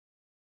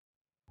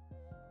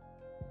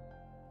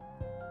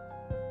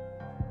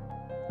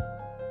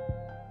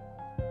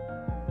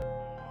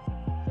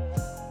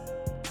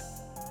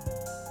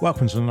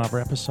Welcome to another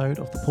episode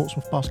of the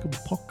Portsmouth Basketball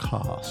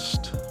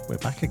Podcast. We're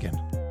back again.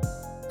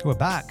 We're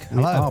back. We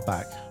Hello. are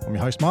back. I'm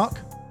your host, Mark.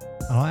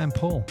 And I am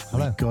Paul.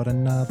 Hello. We've got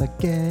another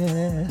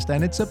guest,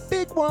 and it's a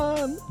big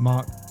one.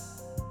 Mark,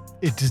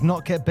 it does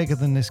not get bigger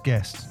than this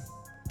guest.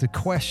 The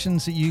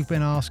questions that you've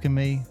been asking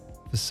me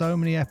for so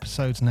many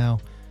episodes now,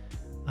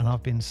 and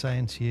I've been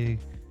saying to you,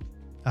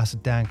 that's a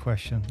Dan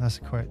question. That's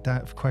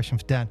a question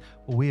for Dan.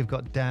 Well, we have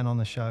got Dan on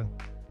the show,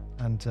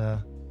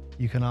 and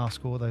you can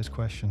ask all those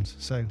questions.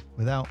 So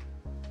without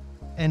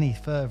any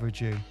further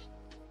ado,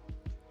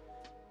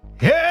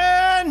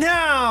 here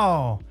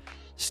now,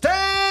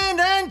 stand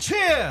and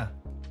cheer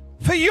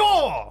for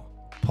your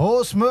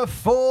Portsmouth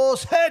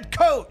Force head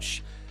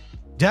coach,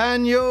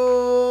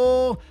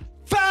 Daniel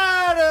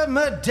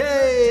Fatomide.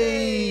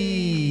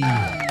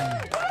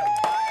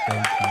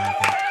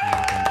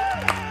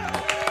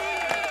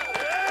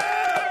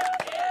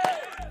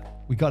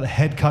 We got a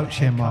head coach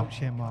here, Mark.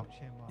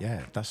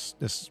 Yeah,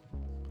 there's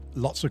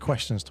lots of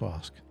questions to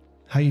ask.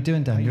 How you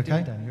doing, Dan? You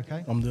okay?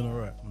 I'm doing all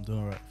right.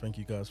 Thank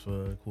you guys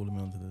for calling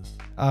me onto this.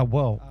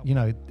 Well, you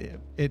know,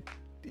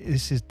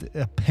 this is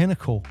a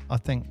pinnacle. I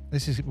think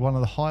this is one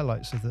of the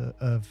highlights of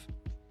the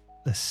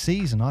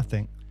season. I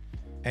think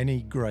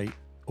Any great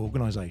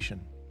organisation,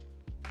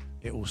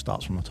 it all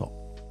starts from the top.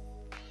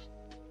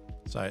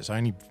 So it's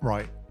only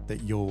right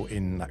that you're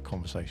in that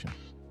conversation.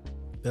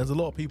 There's a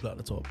lot of people at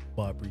the top,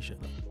 but I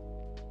appreciate that.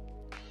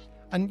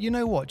 And you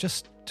know what?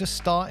 Just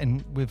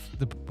starting with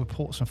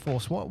Portsmouth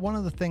Force, one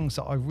of the things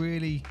that I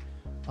really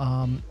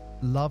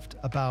loved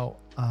about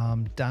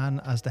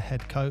Dan as the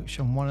head coach,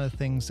 and one of the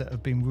things that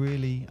have been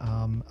really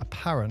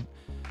apparent,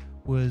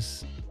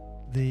 was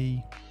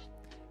the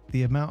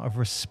amount of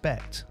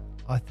respect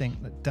I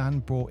think that Dan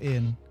brought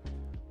in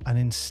and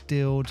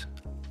instilled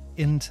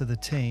into the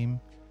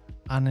team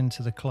and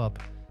into the club.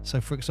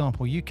 So, for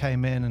example, you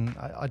came in, and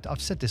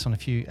I've said this on a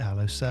few,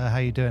 hello, sir, how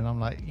you doing?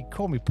 I'm like, you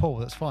call me Paul,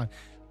 that's fine.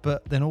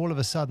 But then all of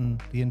a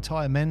sudden, the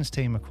entire men's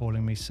team are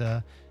calling me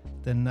sir.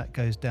 Then that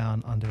goes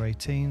down under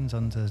 18s,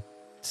 under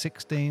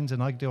 16s,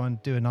 and I do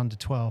an under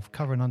 12,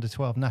 covering under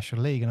 12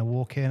 National League, and I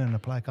walk in and a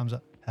player comes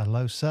up,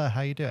 hello, sir,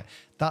 how you doing?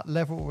 That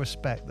level of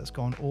respect that's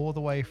gone all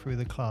the way through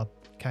the club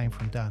came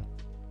from Dan.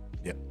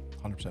 Yeah,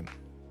 100%.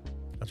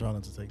 I try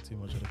not to take too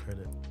much of the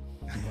credit.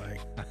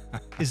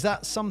 Is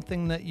that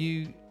something that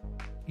you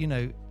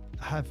know,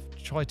 have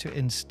tried to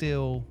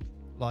instill,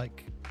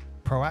 like,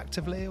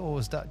 proactively, or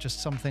is that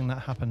just something that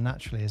happened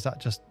naturally? Is that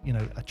just, you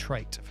know, a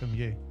trait from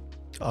you?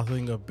 I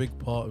think a big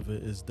part of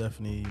it is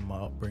definitely my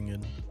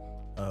upbringing.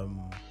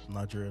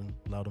 Nigerian,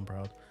 loud and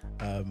proud.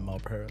 My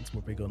parents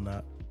were big on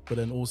that. But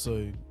then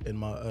also in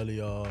my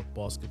earlier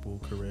basketball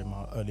career,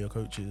 my earlier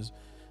coaches,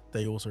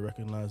 they also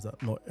recognized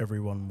that not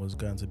everyone was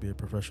going to be a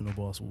professional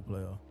basketball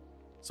player.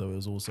 So it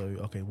was also,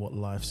 okay, what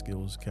life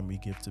skills can we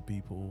give to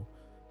people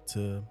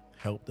to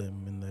help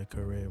them in their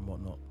career and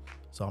whatnot?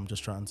 So I'm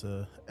just trying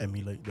to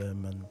emulate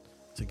them and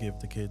to give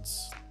the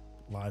kids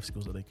life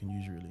skills that they can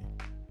use, really.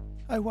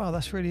 Oh, wow,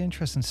 that's really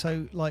interesting.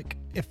 So, like,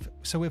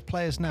 with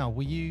players now,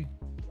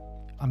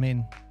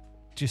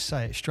 just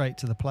say it straight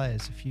to the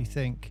players. If you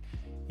think,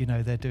 you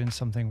know, they're doing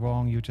something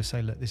wrong, you'll just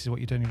say, look, this is what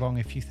you're doing wrong.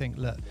 If you think,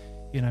 look,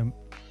 you know,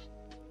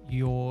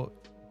 your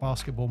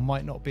basketball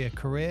might not be a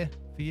career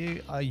for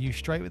you, are you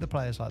straight with the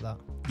players like that?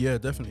 Yeah,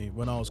 definitely.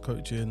 When I was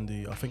coaching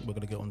I think we're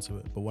going to get onto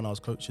it, but when I was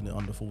coaching the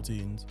under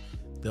 14s,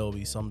 there'll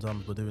be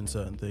sometimes we're doing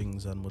certain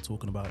things and we're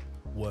talking about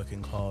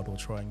working hard or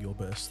trying your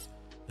best.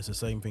 It's the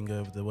same thing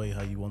over the way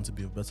how you want to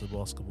be a better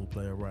basketball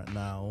player right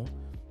now.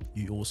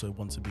 You also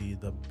want to be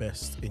the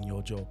best in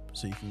your job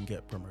so you can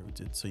get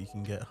promoted, so you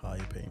can get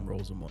higher paying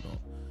roles and whatnot.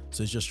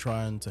 So it's just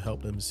trying to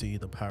help them see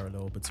the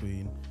parallel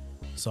between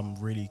some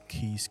really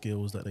key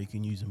skills that they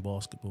can use in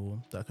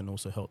basketball that can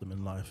also help them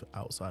in life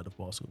outside of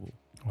basketball.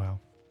 Wow.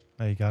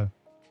 There you go.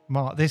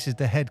 Mark, this is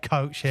the head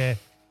coach here.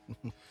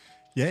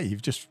 Yeah,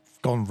 you've just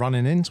gone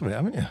running into it,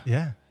 haven't you?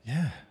 Yeah.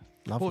 Yeah,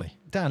 lovely. Well,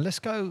 Dan, let's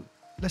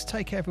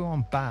take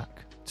everyone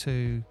back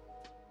to,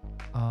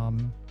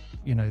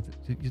 you know,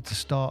 the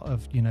start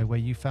of, you know, where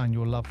you found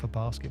your love for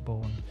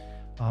basketball.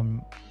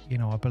 And, you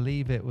know, I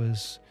believe it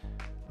was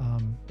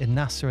in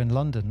Nasser in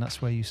London. That's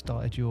where you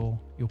started your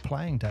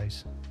playing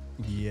days.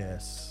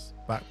 Yes.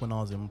 Back when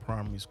I was in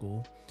primary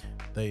school,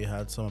 they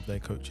had some of their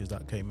coaches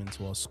that came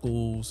into our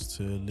schools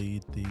to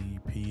lead the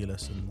PE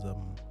lessons,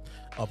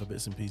 other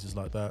bits and pieces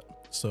like that.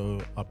 So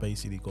I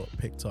basically got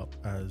picked up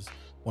as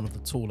one of the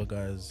taller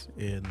guys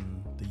in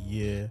the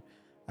year,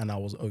 and I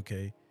was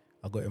okay.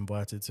 I got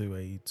invited to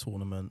a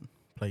tournament,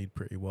 played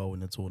pretty well in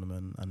the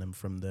tournament, and then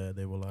from there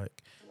they were like,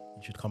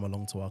 you should come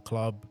along to our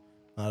club.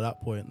 And at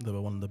that point, they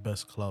were one of the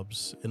best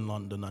clubs in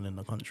London and in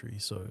the country.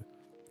 So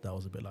that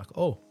was a bit like,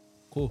 oh,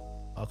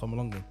 cool, I'll come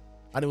along then.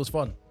 And it was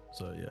fun.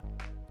 So, yeah.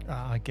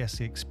 I guess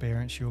the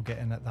experience you're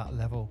getting at that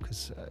level,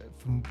 because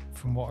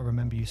from what I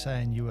remember you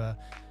saying, you were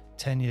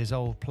 10 years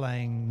old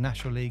playing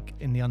National League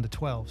in the under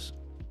 12s.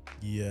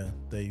 Yeah,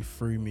 they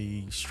threw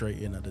me straight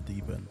in at the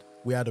deep end.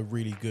 We had a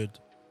really good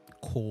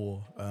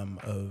core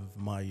of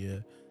my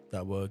year.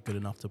 that were good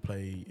enough to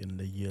play in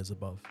the years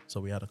above. So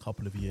we had a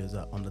couple of years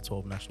at under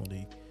 12 National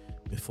League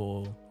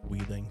before we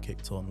then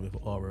kicked on with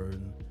our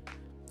own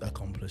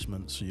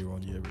accomplishments year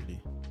on year, really.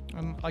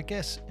 And I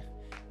guess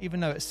even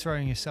though it's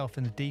throwing yourself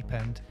in the deep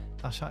end,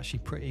 that's actually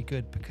pretty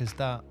good, because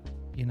that,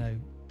 you know,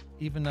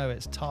 even though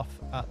it's tough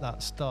at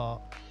that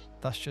start,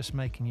 that's just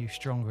making you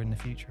stronger in the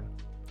future.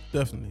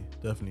 Definitely.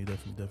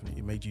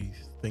 It made you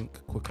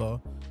think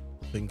quicker,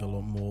 think a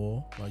lot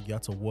more. Like, you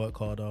had to work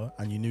harder,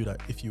 and you knew that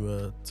if you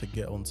were to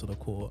get onto the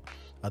court,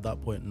 at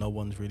that point, no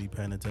one's really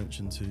paying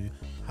attention to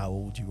how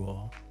old you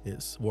are.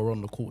 We're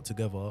on the court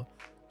together,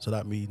 so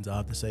that means I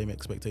have the same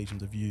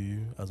expectations of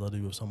you as I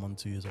do of someone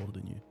 2 years older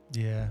than you.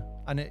 Yeah,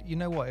 and you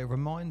know what? It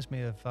reminds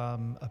me of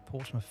a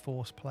Portsmouth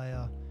Force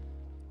player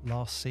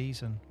last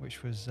season,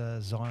 which was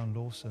Zion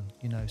Lawson.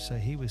 You know, so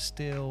he was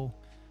still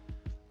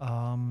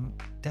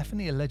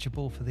definitely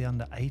eligible for the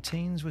under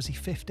 18s. Was he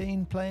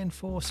 15 playing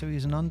for? So he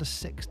was an under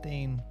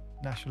 16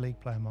 National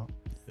League player, Mark.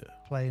 Yeah.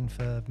 Playing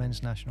for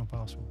men's national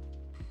basketball.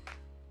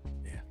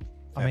 Yeah.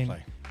 I mean,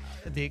 play.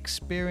 The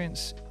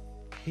experience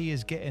he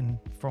is getting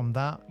from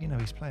that, you know,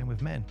 he's playing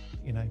with men,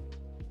 you know.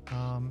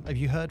 Have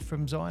you heard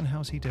from Zion?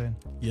 How's he doing?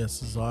 Yes,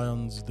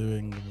 Zion's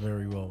doing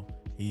very well.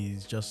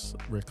 He's just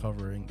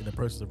recovering, in the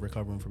process of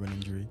recovering from an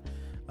injury.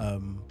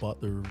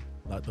 But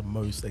the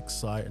most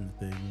exciting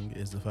thing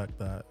is the fact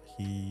that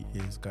he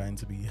is going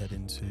to be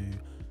heading to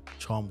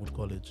Charnwood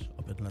College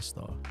up in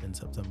Leicester in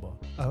September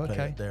to play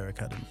at their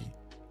academy.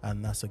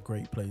 And that's a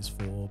great place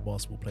for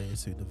basketball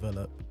players to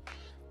develop,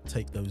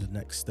 take those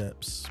next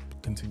steps,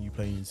 continue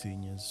playing in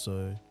seniors.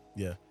 So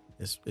yeah,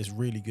 it's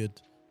really good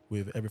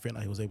with everything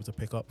that he was able to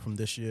pick up from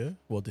this year.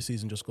 Well, the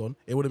season just gone.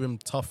 It would have been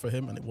tough for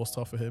him, and it was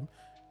tough for him,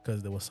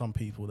 because there were some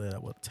people there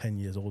that were 10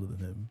 years older than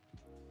him,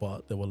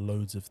 but there were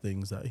loads of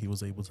things that he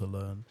was able to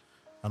learn,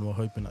 and we're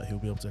hoping that he'll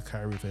be able to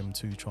carry with him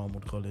to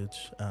Charnwood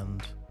College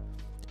and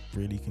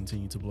really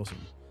continue to blossom.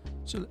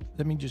 So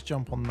let me just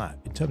jump on that.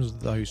 In terms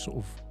of those sort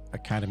of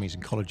academies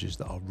and colleges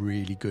that are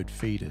really good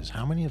feeders,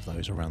 how many of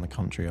those around the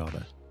country are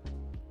there?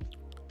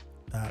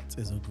 That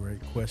is a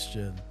great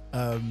question.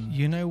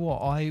 You know what?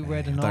 I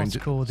read an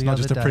article the It's not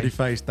other just day. a pretty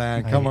face,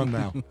 Dan. Come on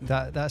now.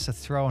 That's a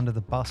throw under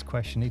the bus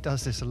question. He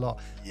does this a lot.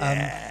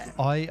 Yeah.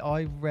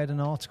 I read an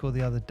article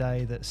the other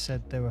day that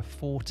said there were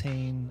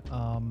 14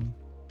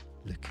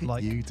 Look at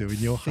like you doing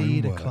your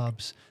feeder homework.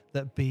 clubs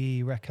that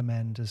BE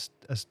recommend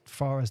as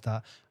far as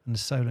that, and the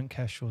Solent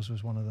Kestrels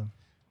was one of them.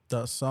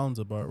 That sounds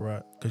about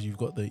right, because you've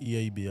got the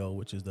EABL,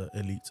 which is the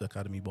Elite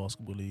Academy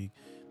Basketball League.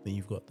 Then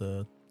you've got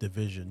the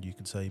division, you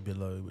could say,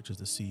 below, which is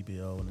the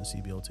CBL and the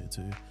CBL Tier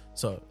 2.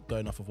 So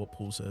going off of what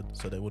Paul said,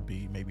 so there would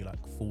be maybe like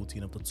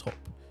 14 of the top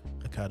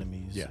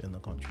academies in the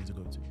country to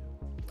go to.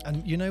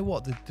 And you know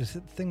what? The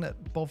thing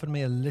that bothered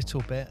me a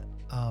little bit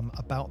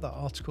about that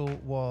article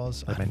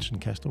was... They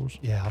mentioned Kestrels.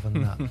 Yeah, other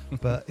than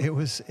that. But it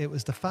was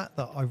the fact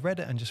that I read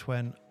it and just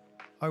went,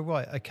 oh,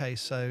 right, okay,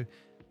 so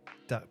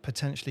that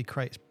potentially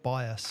creates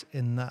bias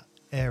in that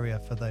area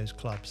for those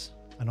clubs.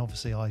 And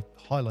obviously I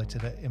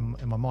highlighted it in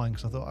my mind,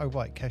 because I thought, oh,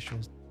 right,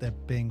 Kestrels, they're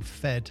being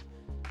fed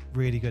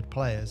really good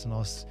players. And I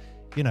was,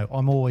 you know,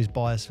 I'm always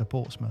biased for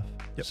Portsmouth.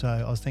 Yep. So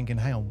I was thinking,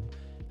 hang on,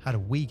 how do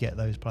we get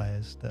those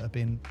players that are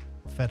being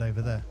fed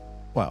over there?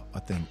 Well, I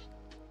think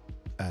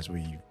as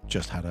we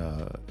just had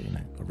a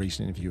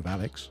recent interview with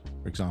Alex,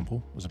 for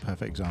example, was a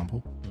perfect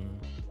example.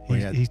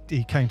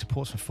 He came to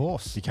Portsmouth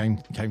Force. He came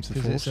to the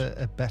because Force.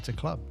 it's a better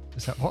club.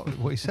 Is that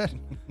what he said?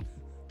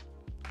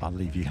 I'll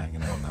leave you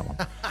hanging on that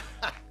one.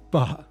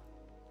 But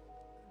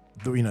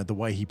the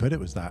way he put it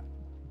was that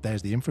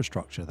there's the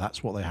infrastructure.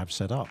 That's what they have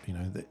set up. You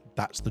know,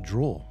 that's the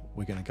draw.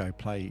 We're going to go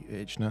play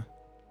Itchner,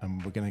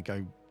 and we're going to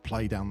go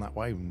play down that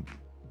way. And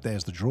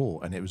there's the draw,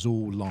 and it was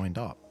all lined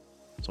up.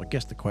 So I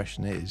guess the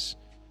question is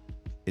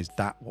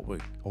that what we're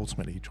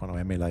ultimately trying to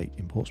emulate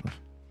in Portsmouth?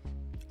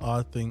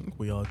 I think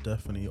we are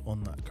definitely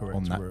on that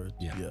correct road.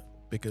 Yeah.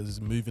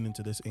 Because moving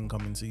into this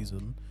incoming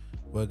season,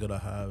 we're going to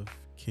have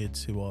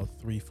kids who are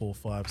 3, 4,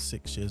 5,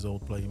 6 years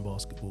old playing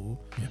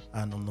basketball. Yeah.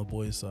 And on the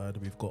boys' side,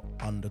 we've got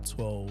under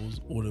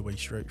 12s all the way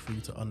straight through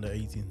to under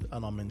 18s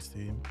and our men's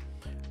team.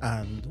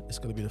 And it's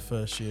going to be the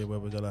first year where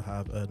we're going to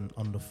have an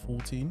under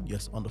 14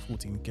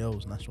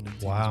 girls national league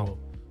team as well.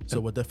 So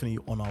we're definitely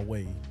on our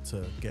way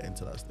to get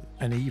into that stage.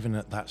 And even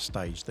at that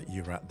stage that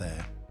you're at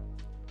there,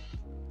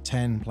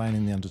 10 playing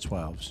in the under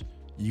 12s,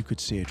 you could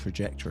see a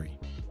trajectory.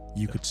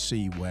 You could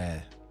see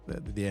where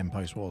the end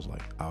post was,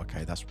 like, oh,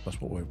 okay, that's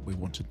what we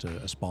wanted to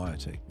aspire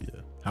to.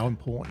 Yeah. How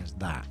important is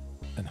that,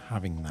 and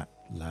having that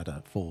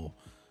ladder for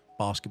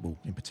basketball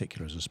in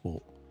particular as a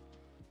sport?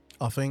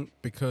 I think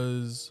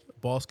because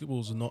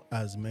basketball's not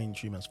as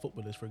mainstream as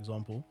football is, for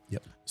example.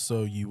 Yep.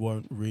 So you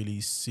won't really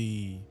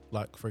see,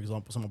 like, for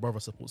example, so my brother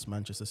supports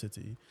Manchester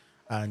City,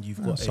 and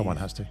you've got someone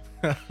has to.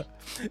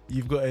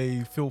 You've got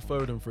a Phil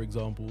Foden, for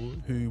example,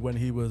 who when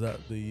he was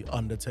at the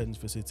under 10s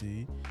for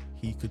City,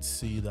 he could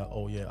see that,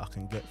 oh yeah, I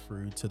can get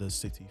through to the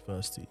City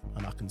first team,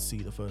 and I can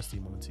see the first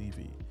team on the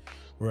TV.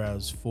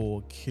 Whereas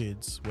for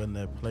kids, when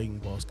they're playing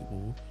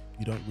basketball,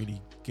 you don't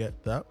really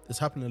get that. It's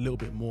happening a little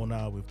bit more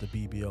now with the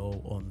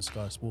BBL on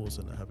Sky Sports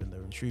and having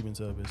their own streaming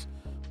service.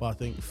 But I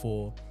think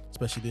for,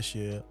 especially this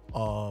year,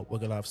 we're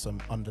going to have some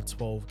under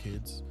 12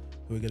 kids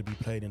who are going to be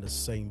playing in the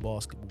same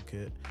basketball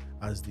kit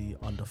as the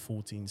under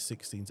 14s,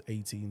 16s,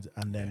 18s,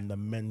 and then the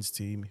men's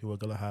team who are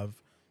going to have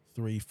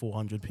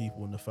 300-400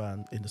 people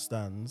in the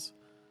stands.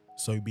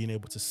 So being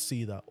able to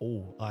see that,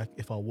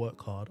 if I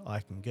work hard, I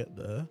can get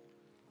there.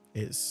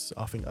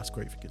 I think that's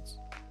great for kids.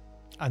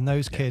 And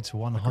those kids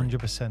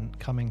 100%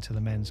 coming to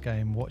the men's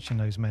game, watching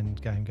those men's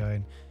game,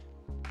 going,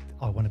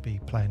 I want to be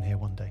playing here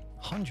one day.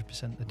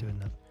 100% they're doing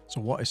that.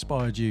 So what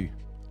inspired you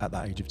at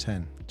that age of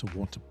 10 to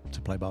want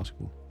to play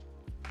basketball?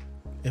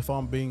 If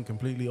I'm being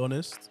completely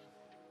honest,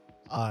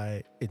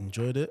 I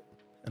enjoyed it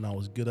and I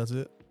was good at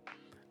it.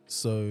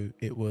 So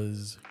it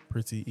was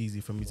pretty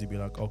easy for me to be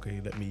like, okay,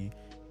 let me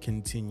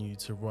continue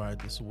to ride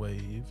this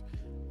wave.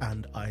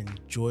 And I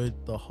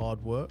enjoyed the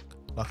hard work.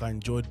 Like, I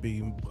enjoyed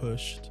being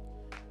pushed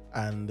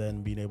and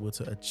then being able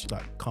to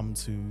come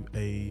to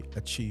a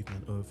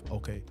achievement of,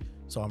 okay,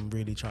 so I'm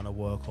really trying to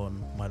work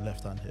on my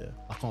left hand here.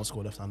 I can't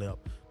score left hand layup,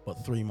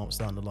 but 3 months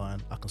down the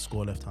line, I can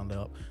score left hand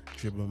layup,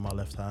 dribbling my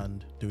left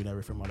hand, doing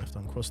everything with my left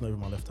hand, crossing over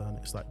my left hand.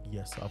 It's like,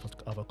 yes,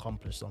 I've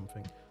accomplished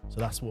something. So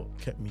that's what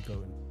kept me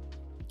going.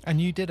 And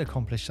you did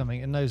accomplish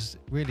something in those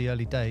really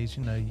early days.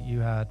 You know, you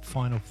had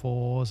Final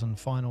Fours and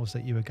finals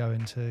that you were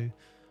going to,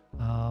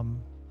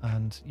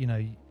 and you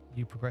know,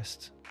 you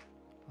progressed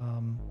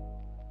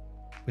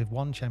with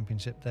one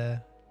championship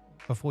there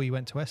before you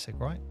went to Essex,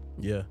 right?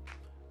 Yeah,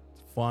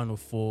 Final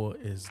Four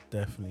is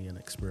definitely an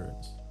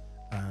experience,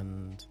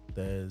 and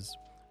there's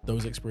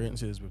those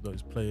experiences with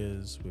those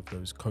players, with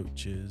those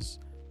coaches.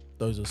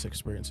 Those are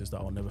experiences that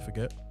I'll never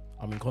forget.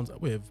 I'm in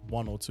contact with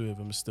one or two of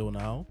them still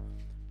now,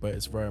 but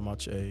it's very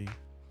much a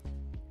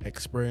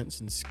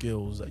experience and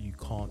skills that you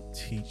can't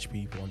teach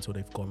people until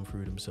they've gone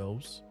through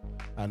themselves.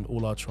 And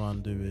all I try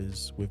and do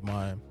is with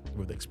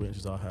the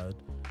experiences I had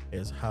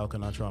is how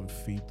can I try and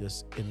feed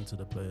this into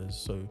the players.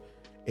 So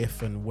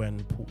if and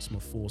when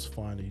Portsmouth Force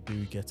finally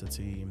do get a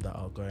team that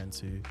are going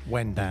to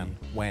When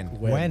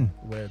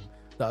that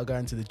are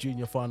going to the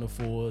junior Final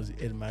Fours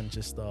in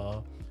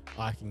Manchester,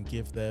 I can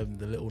give them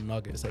the little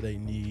nuggets that they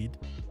need.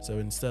 So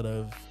instead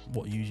of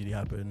what usually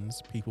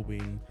happens, people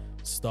being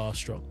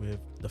starstruck with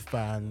the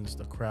fans,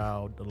 the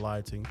crowd, the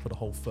lighting for the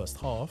whole first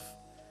half,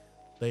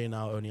 they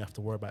now only have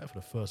to worry about it for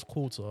the first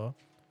quarter,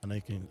 and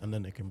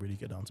then they can really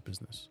get down to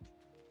business.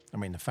 I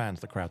mean, the fans,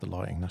 the crowd, the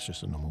lighting, that's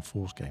just a normal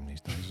Force game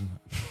these days, isn't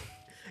it?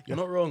 You're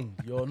not wrong.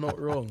 You're not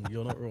wrong.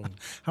 You're not wrong.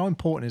 How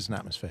important is an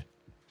atmosphere?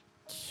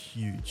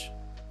 Huge.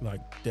 Like,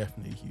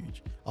 definitely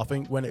huge. I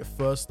think when it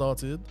first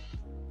started,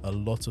 a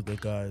lot of the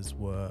guys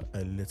were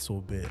a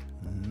little bit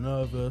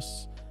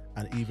nervous,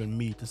 and even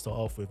me to start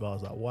off with, I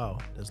was like, wow,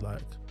 there's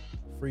like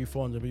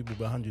 300-400 people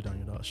behind you down,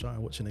 you're like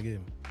shouting, watching the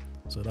game.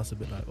 So that's a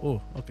bit like,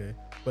 oh, okay.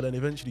 But then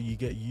eventually you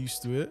get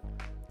used to it,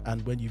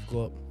 and when you've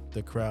got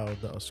the crowd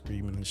that are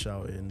screaming and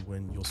shouting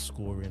when you're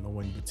scoring or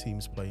when the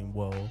team's playing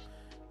well,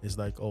 it's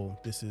like, oh,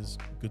 this is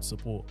good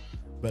support.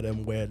 But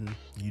then when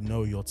you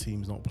know your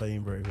team's not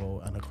playing very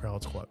well and the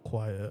crowd's quite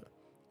quiet,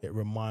 it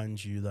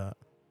reminds you that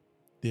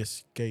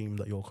this game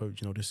that you're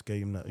coaching or this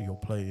game that you're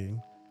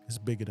playing is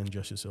bigger than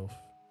just yourself.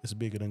 It's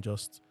bigger than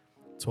just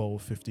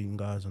 12, 15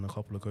 guys and a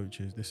couple of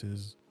coaches. This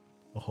is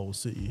a whole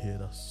city here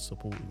that's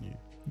supporting you.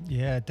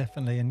 Yeah,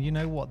 definitely. And you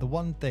know what? The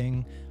one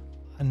thing,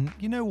 and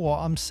you know what?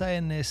 I'm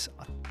saying this,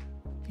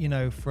 you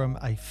know, from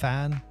a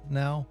fan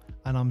now,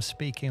 and I'm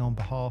speaking on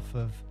behalf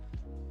of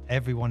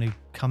everyone who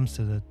comes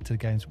to the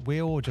games.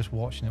 We're all just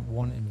watching it,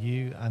 wanting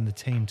you and the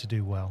team to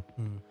do well.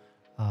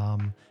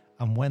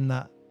 And when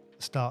that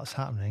starts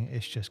happening,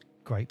 it's just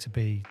great to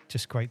be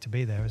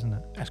there, isn't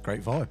it? That's a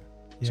great vibe.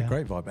 It's a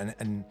great vibe,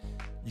 and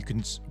you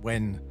can,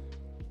 when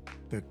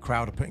the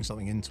crowd are putting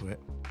something into it,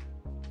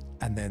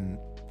 and then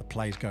the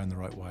play's going the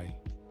right way,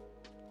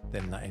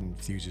 then that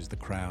infuses the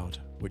crowd,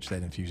 which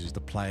then infuses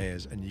the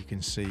players, and you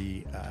can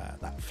see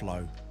that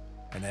flow,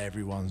 and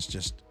everyone's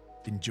just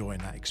enjoying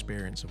that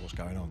experience of what's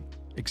going on,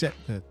 except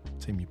the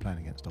team you're playing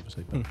against,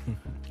 obviously. But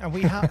and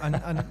we have,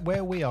 and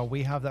where we are,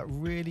 we have that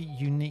really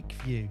unique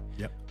view.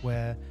 Yep.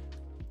 Where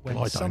when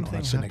I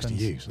something sit happens, next to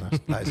you, so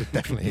that is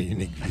definitely a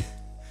unique view.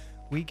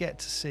 We get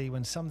to see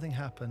when something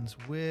happens,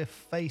 we're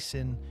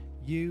facing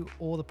you,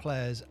 all the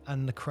players,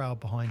 and the crowd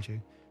behind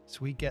you. So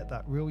we get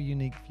that real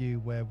unique view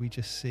where we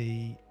just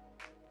see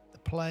the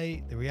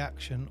play, the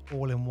reaction,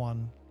 all in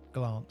one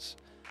glance.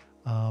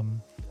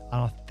 And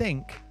I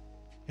think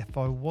if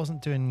I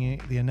wasn't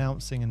doing the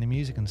announcing and the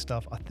music and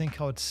stuff, I think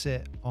I would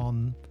sit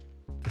on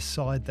the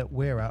side that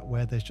we're at,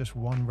 where there's just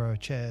one row of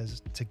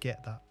chairs to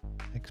get that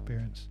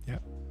experience. Yeah.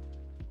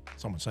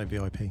 Someone say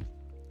VIP.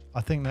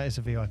 I think that is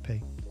a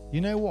VIP. You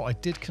know what? I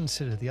did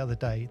consider the other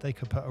day, they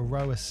could put a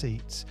row of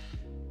seats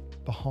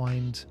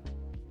behind,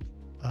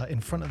 in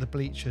front of the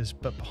bleachers,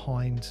 but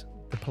behind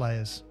the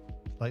players,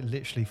 like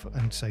literally,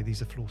 and say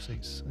these are floor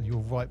seats, and you're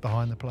right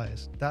behind the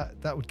players.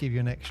 That would give you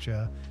an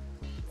extra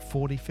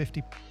 40,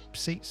 50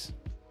 seats,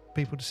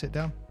 people to sit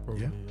down.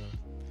 Probably, Yeah.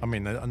 I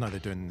mean, I know they're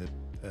doing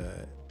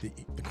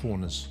the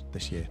corners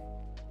this year,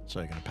 so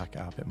they're going to pack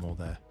it out a bit more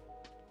there.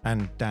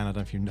 And Dan, I don't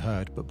know if you've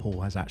heard, but Paul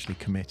has actually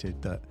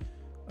committed that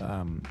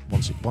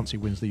once he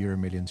wins the Euro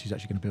Millions, he's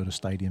actually going to build a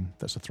stadium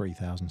that's a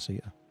 3,000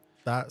 seater,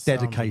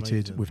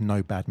 dedicated with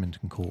no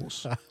badminton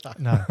courts.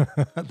 No,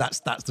 that's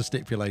the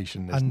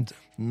stipulation. There's and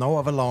no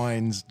other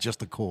lines,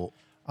 just a court.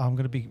 I'm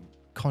going to be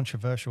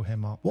controversial here,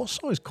 Mark. What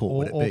size court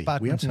would it be? We haven't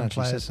badminton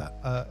actually players said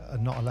that. are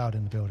not allowed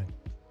in the building.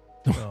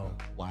 Oh,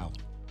 Wow,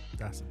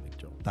 that's a big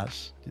job.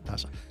 that's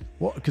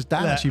what, because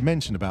Dan Look, actually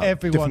mentioned about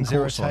Everyone's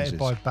different court irritated sizes.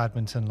 by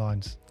badminton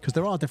lines. Because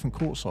there are different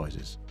court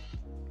sizes.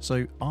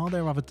 So are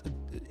there other,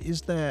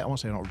 is there, I won't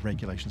say not a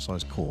regulation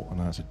size court, I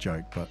know that's a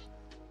joke, but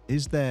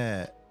is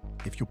there,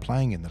 if you're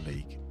playing in the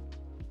league,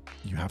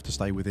 you have to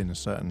stay within a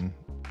certain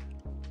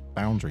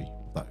boundary,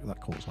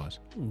 that court size?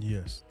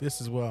 Yes,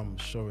 this is where I'm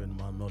showing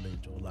my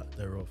knowledge or lack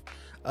thereof.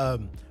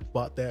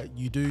 But there,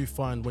 you do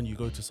find when you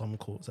go to some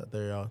courts that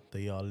they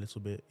are a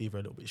little bit, either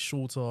a little bit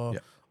shorter, Yeah.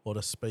 or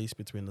the space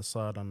between the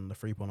side and the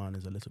 3.9 line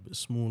is a little bit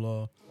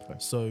smaller. Okay.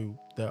 So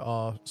there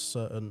are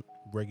certain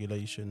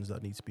regulations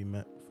that need to be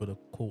met for the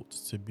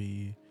courts to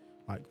be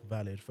like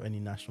valid for any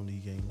National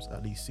League games,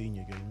 at least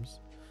senior games.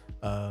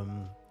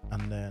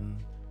 And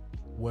then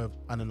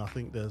I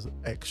think there's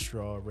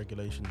extra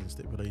regulations and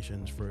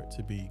stipulations for it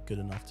to be good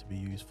enough to be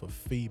used for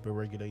FIBA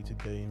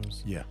regulated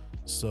games. Yeah.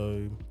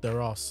 So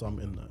there are some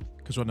in there.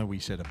 Because I know we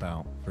said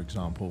about, for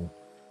example,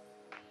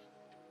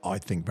 I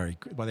think by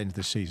the end of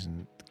the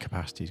season,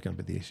 capacity is going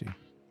to be the issue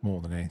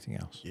more than anything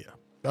else. Yeah.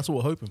 That's what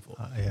we're hoping for.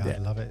 Yeah, Yeah.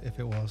 I'd love it if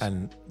it was.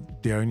 And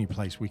the only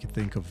place we could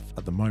think of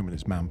at the moment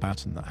is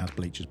Mountbatten, that has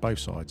bleachers both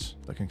sides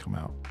that can come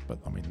out. But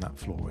I mean, that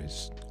floor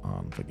is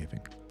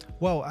unforgiving.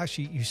 Well,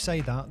 actually, you say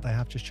that, they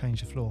have just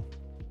changed the floor.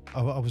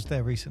 I was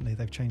there recently,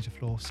 they've changed the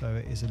floor, so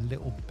it is a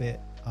little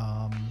bit,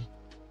 I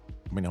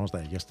mean, I was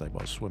there yesterday, but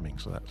I was swimming,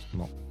 so that's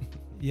not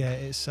yeah,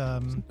 it's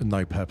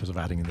no purpose of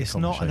adding in the it's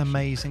not an conversation.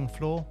 amazing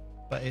floor,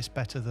 but it's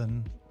better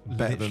than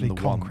Better than literally the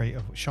one- concrete,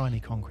 shiny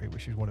concrete,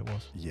 which is what it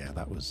was. Yeah,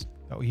 that was,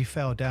 Oh, you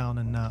fell down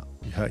and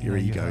you hurt your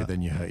Yeah, you ego, hurt.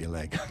 then you hurt your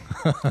leg.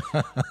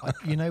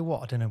 you know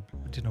what? I don't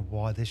know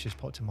why this just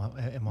popped in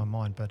my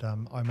mind, but I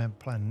remember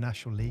playing a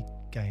National League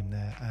game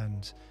there,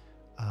 and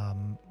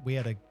we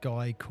had a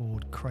guy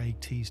called Craig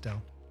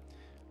Teasdale,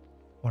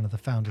 one of the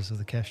founders of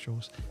the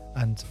Kestrels,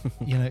 and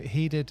you know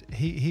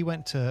he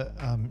went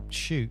to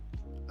shoot,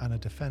 and a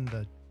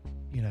defender,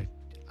 you know,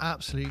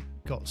 absolutely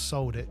got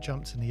sold it,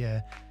 jumped in the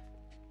air.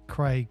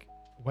 Craig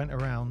went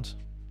around,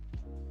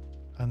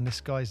 and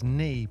this guy's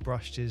knee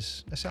brushed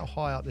his. That's how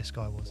high up this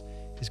guy was.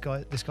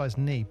 This guy's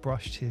knee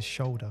brushed his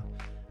shoulder,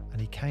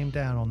 and he came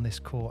down on this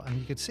court, and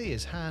you could see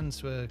his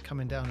hands were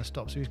coming down to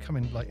stop. So he was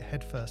coming like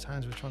head first,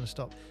 hands were trying to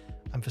stop,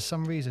 and for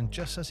some reason,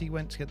 just as he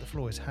went to get the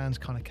floor, his hands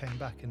kind of came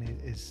back, and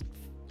his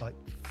like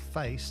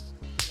face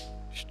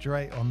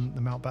straight on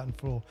the Mountbatten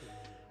floor,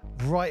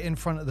 right in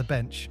front of the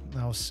bench.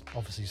 I was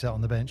obviously sat on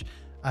the bench,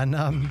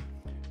 and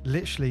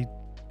literally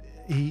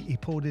he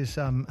pulled his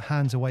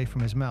hands away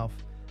from his mouth,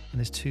 and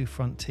his two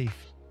front teeth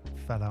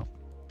fell out.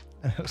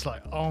 And it was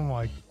like, oh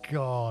my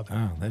God.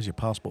 Oh, there's your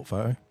passport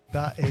photo.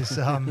 That is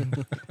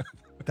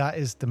that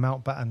is the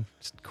Mountbatten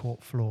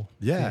court floor.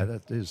 Yeah,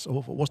 that is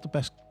awful. What's the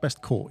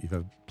best court you've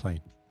ever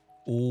played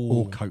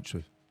or coached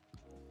with?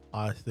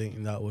 I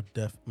think that would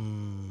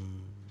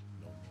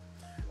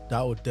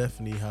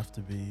definitely have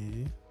to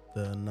be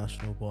the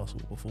National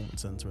Basketball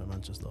Performance Centre in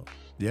Manchester.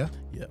 Yeah?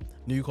 Yeah.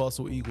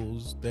 Newcastle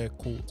Eagles, their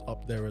court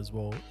up there as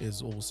well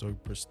is also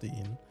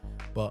pristine,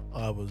 but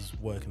I was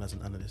working as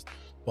an analyst.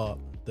 But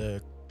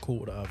the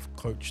court that I've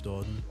coached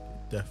on,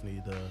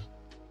 definitely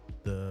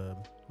the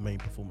main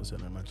performance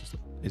centre in Manchester.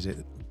 Is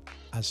it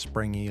as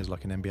springy as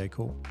like an NBA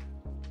court?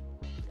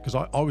 Because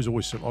I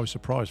was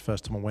surprised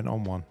first time I went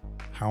on one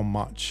how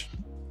much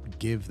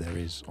give there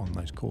is on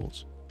those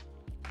courts.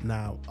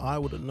 Now, I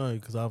wouldn't know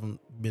because I haven't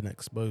been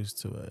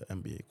exposed to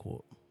an NBA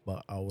court,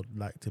 but I would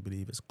like to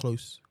believe it's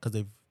close because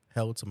they've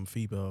held some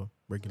FIBA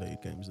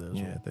regulated games there as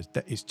Yeah,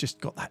 well. it's just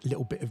got that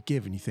little bit of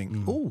give, and you think,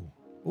 oh,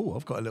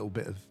 I've got a little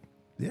bit of,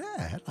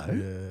 yeah, hello.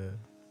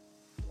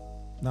 Yeah.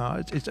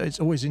 No, it's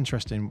always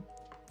interesting.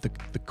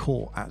 The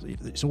court,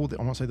 it's all.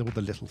 I won't say all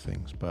the little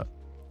things, but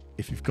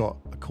if you've got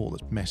a court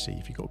that's messy,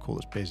 if you've got a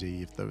court that's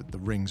busy, if the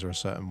rings are a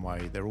certain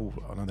way,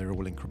 I know they're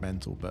all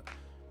incremental, but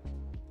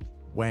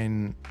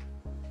when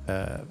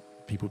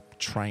people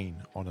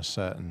train on a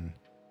certain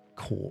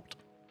court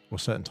or a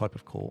certain type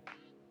of court,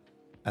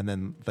 and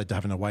then they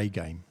have an away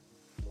game,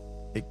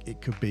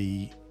 it could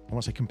be, I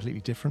won't say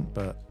completely different,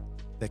 but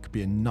there could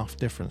be enough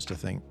difference to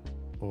think,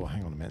 oh,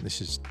 hang on a minute,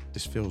 this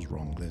feels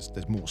wrong.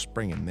 There's more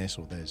spring in this,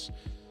 or there's,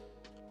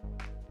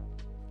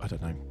 I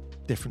don't know,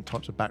 different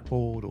types of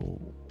backboard, or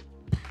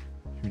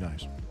who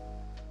knows.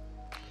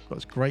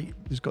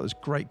 We've got this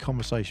great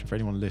conversation for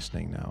anyone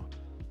listening now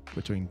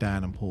between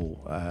Dan and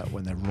Paul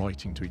when they're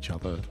writing to each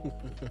other.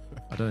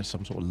 I don't know,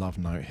 some sort of love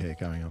note here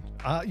going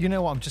on. You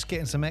know what? I'm just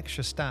getting some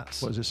extra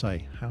stats. What does it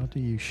say? How do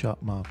you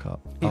shut Mark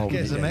up?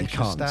 Get some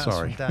extra you can't, stats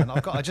sorry. from Dan.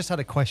 I just had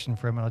a question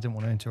for him, and I didn't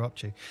want to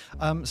interrupt you.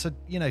 So,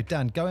 you know,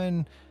 Dan,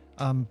 going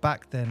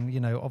back then, you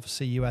know,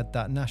 obviously you had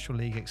that National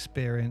League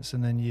experience,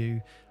 and then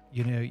you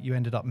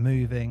ended up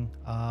moving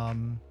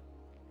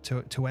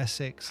to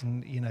Essex,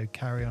 and you know,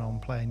 carrying on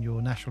playing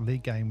your National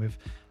League game with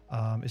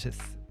is it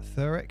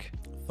Thurrock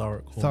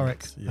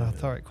Hornets.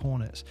 Thurrock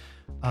Hornets,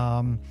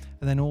 and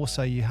then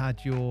also you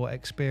had your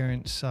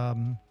experience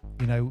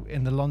you know,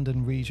 in the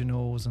London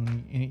regionals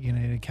and you know,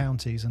 in the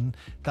counties, and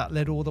that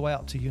led all the way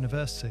up to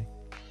university.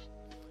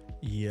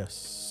 Yes.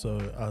 So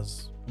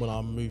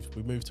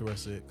we moved to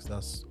Essex.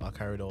 I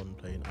carried on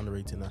playing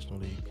under-18 National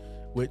League,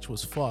 which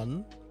was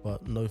fun,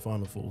 but no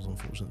Final Fours,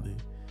 unfortunately.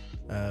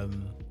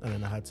 And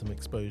then I had some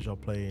exposure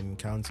playing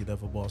county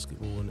level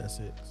basketball in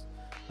Essex.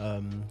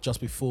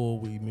 Just before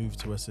we moved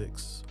to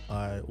Essex,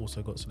 I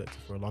also got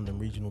selected for a London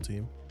regional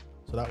team.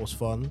 So that was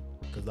fun,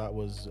 because that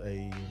was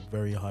a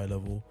very high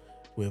level,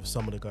 with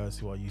some of the guys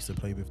who I used to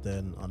play with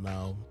then are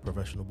now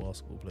professional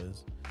basketball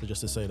players. So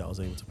just to say that I was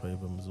able to play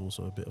with them was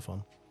also a bit of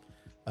fun.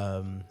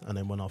 And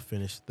then when I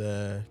finished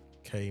there,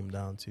 came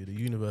down to the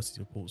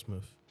University of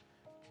Portsmouth,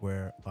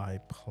 where I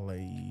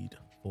played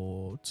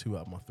for 2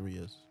 out of my 3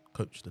 years,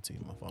 coached the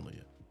team my final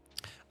year.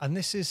 And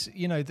this is,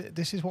 you know,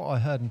 this is what I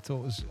heard and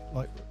thought was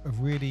like a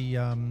really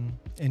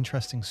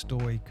interesting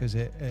story, because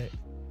it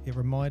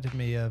reminded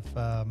me of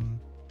a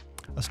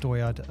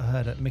story I'd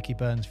heard at Mickey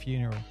Burns'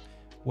 funeral,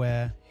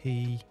 where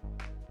he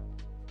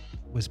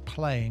was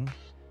playing,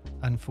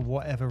 and for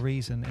whatever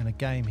reason in a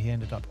game he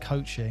ended up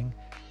coaching,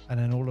 and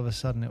then all of a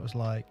sudden it was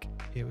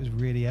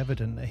really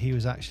evident that he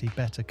was actually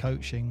better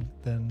coaching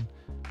than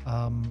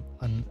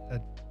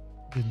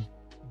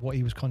what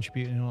he was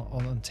contributing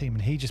on the team,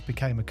 and he just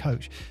became a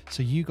coach.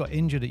 So you got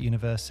injured at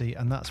university,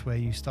 and that's where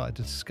you started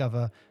to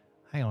discover,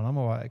 hang on, I'm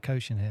all right at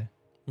coaching here.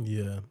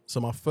 Yeah.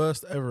 So my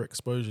first ever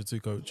exposure to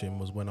coaching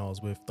was when I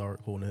was with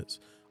Thurrock Hornets.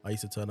 I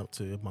used to turn up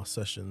to my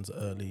sessions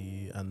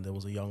early, and there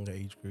was a younger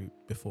age group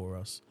before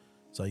us,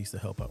 so I used to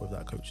help out with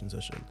that coaching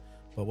session.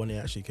 But when it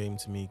actually came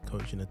to me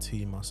coaching a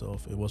team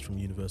myself, it was from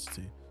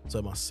university.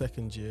 So my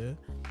second year,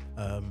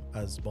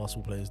 as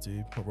basketball players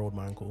do, I rolled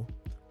my ankle,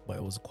 but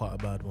it was quite a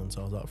bad one,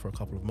 so I was out for a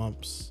couple of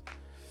months.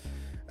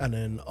 And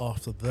then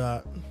after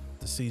that,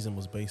 the season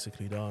was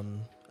basically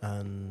done,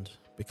 and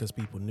because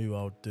people knew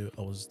I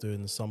was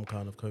doing some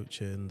kind of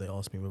coaching, they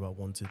asked me whether I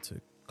wanted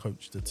to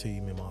coach the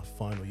team in my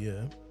final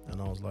year,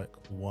 and I was like,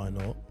 why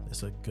not?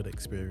 It's a good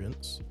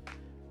experience,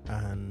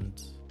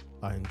 and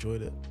I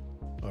enjoyed it.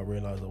 I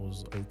realized I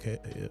was okay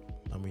at it,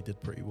 and we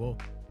did pretty well.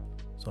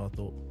 So I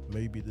thought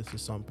maybe this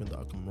is something that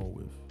I can roll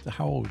with. So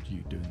how old were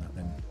you doing that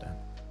then, Dan?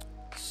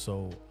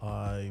 So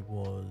I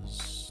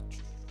was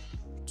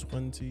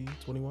 20,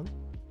 21.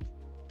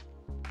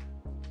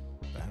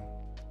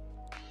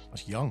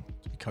 That's young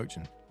to be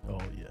coaching.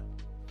 Oh yeah,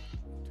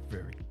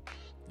 very.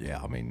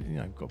 Yeah, I mean, you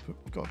know, got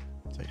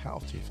to take hat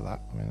off to you for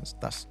that. I mean,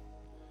 that's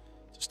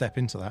to step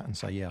into that and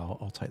say, yeah,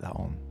 I'll take that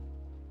on.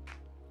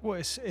 Well,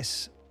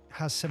 it's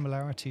has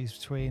similarities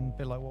between a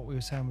bit like what we were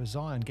saying with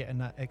Zion, getting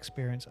that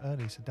experience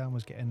early. So Dan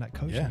was getting that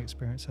coaching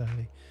experience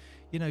early.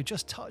 You know,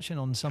 just touching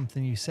on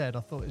something you said,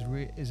 I thought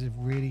is a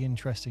really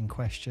interesting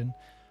question.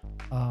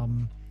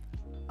 And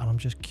I'm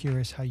just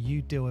curious how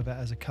you deal with it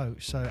as a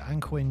coach. So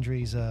ankle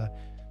injuries are,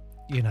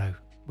 you know,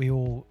 we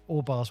all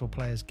basketball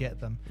players get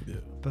them. Yeah.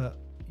 But,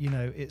 you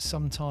know, it's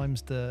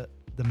sometimes the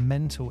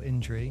mental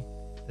injury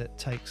that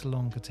takes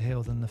longer to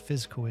heal than the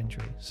physical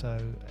injury. So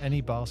any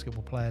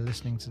basketball player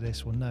listening to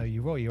this will know,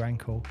 you roll your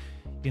ankle,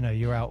 you know,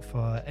 you're out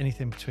for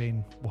anything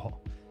between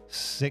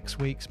 6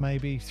 weeks,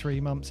 maybe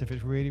 3 months if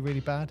it's really,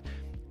 really bad.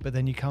 But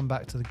then you come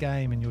back to the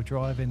game and you're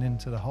driving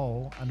into the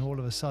hole, and all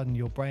of a sudden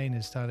your brain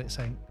is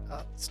saying,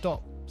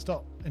 stop.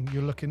 And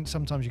you're looking,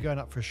 sometimes you're going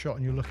up for a shot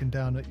and you're looking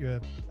down at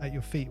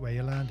your feet where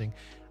you're landing.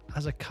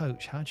 As a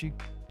coach, how do you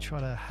try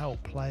to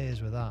help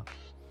players with that?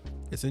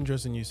 It's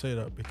interesting you say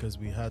that, because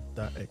we had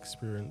that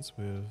experience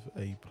with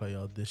a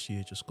player this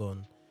year just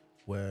gone,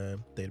 where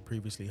they'd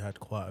previously had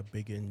quite a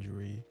big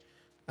injury,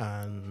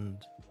 and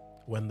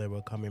when they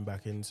were coming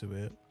back into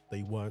it,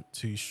 they weren't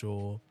too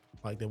sure.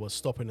 Like, they were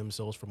stopping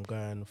themselves from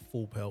going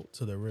full pelt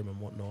to the rim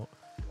and whatnot.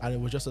 And it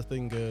was just a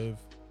thing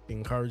of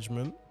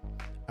encouragement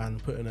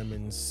and putting them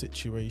in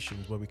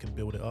situations where we can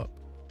build it up.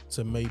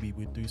 So maybe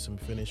we'd do some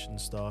finishing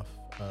stuff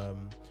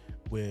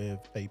with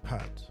a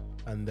pad,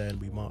 and then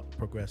we might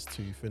progress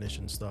to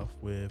finishing stuff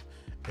with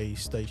a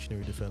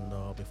stationary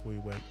defender before we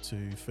went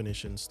to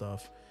finishing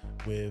stuff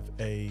with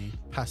a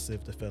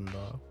passive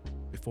defender,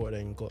 before it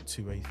then got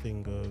to a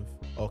thing of,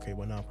 okay,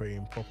 we're now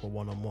playing proper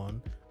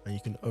one-on-one, and you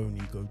can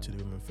only go to the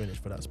rim and finish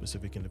for that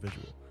specific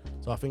individual.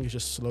 So I think it's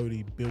just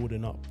slowly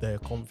building up their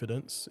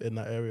confidence in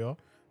that area,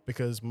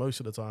 because most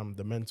of the time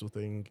the mental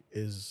thing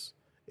is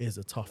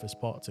the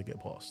toughest part to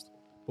get past.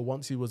 But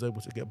once he was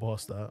able to get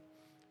past that,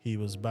 he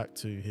was back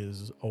to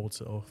his old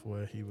self,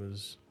 where he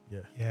was,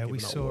 we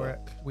saw it.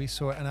 We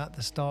saw it, and at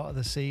the start of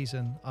the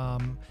season,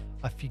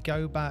 if you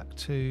go back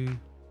to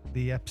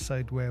the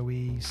episode where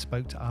we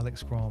spoke to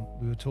Alex Grant,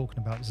 we were talking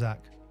about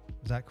Zach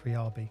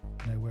Riabi,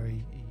 you know, where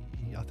he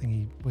I think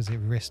he was at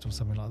wrist or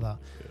something like that.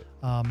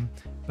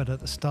 But at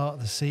the start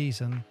of the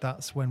season,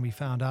 that's when we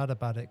found out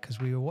about it, because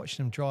we were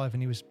watching him drive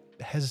and he was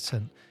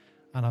hesitant.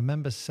 And I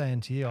remember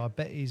saying to you, I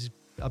bet he's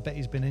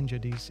been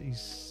injured. He's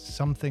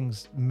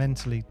something's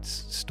mentally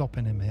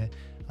stopping him here.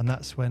 And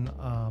that's when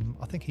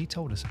I think he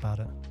told us about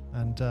it.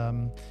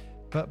 And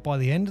but by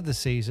the end of the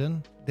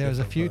season, there was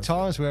a few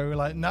times where we were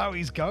like, "No,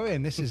 he's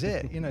going. This is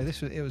it."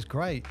 It was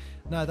great.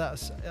 No,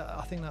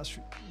 I think that's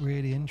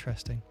really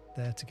interesting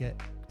there to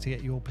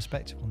get your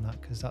perspective on that,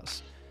 because I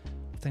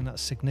think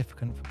that's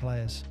significant for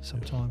players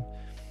sometimes.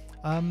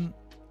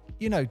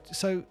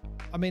 So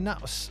I mean,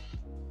 that was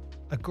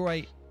a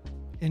great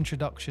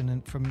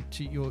introduction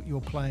to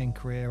your playing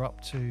career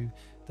up to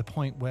the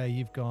point where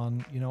you've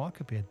gone, I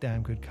could be a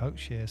damn good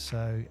coach here.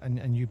 So,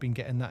 and you've been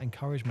getting that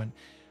encouragement.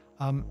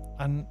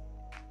 And,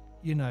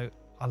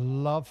 I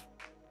love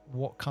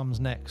what comes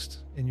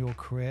next in your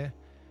career.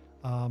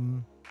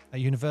 At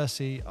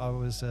university, I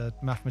was a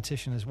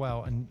mathematician as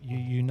well. And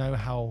you know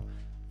how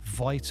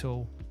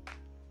vital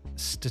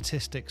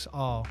statistics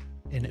are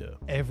in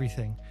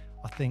everything.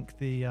 I think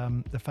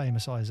the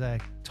famous Isaiah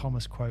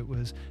Thomas quote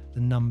was,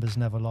 "The numbers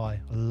never lie."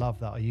 I love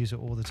that. I use it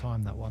all the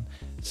time, that one.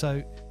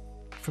 So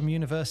from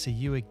university,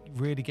 you were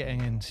really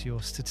getting into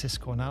your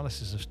statistical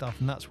analysis of stuff,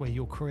 and that's where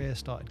your career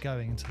started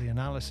going, into the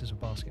analysis of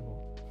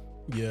basketball.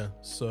 Yeah,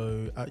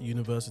 so at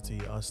university,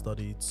 I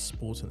studied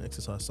sports and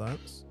exercise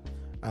science,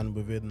 and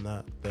within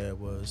that, there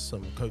was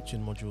some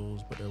coaching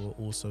modules, but there were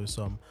also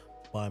some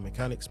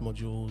biomechanics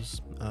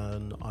modules,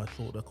 and I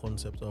thought the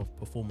concept of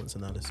performance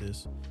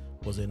analysis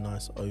was a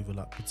nice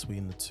overlap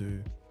between the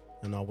two.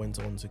 And I went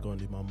on to go and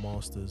do my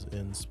master's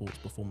in sports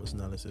performance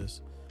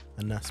analysis,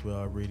 and that's where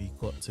I really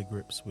got to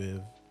grips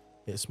with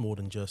it's more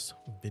than just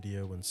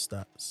video and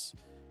stats.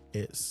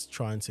 It's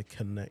trying to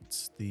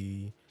connect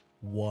the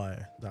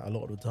why. That a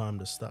lot of the time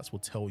the stats will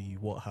tell you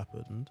what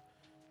happened,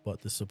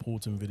 but the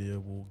supporting video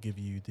will give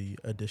you the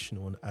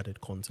additional and added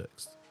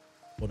context,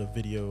 or the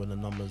video and the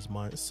numbers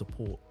might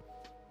support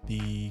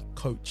the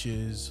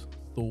coach's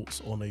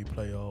thoughts on a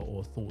player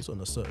or thoughts on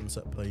a certain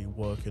set play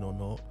working or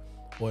not,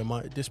 or it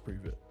might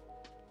disprove it,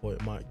 or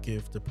it might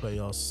give the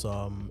player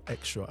some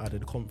extra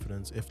added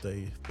confidence if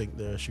they think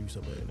they're a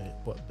shooter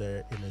but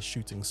they're in a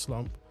shooting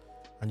slump,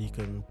 and you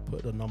can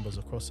put the numbers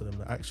across to them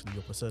that actually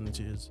your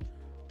percentages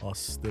are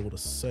still the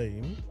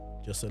same,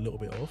 just a little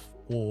bit off,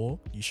 or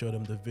you show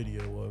them the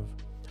video of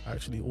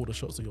actually all the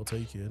shots that you're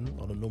taking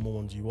are the normal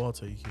ones you are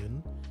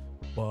taking,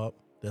 but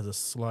there's a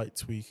slight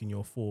tweak in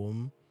your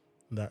form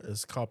that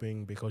is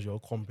coming because you're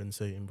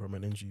compensating from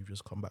an injury you've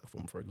just come back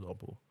from, for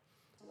example.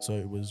 So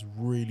it was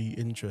really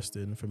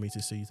interesting for me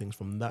to see things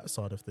from that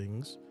side of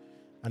things,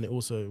 and it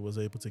also was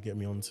able to get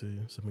me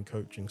onto some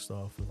coaching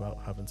stuff without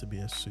having to be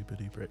a super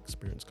duper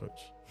experienced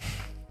coach.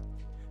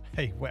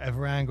 Hey,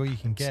 whatever angle you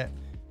can get.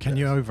 Can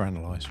you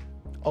overanalyze?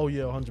 Oh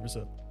yeah,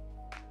 100%.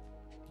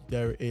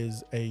 There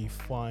is a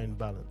fine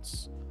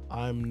balance.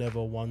 I'm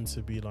never one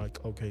to be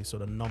like, okay, so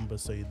the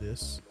numbers say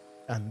this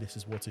and this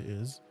is what it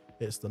is.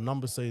 It's the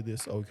numbers say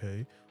this,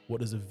 okay.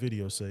 What does the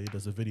video say?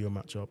 Does the video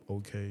match up?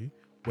 Okay.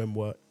 When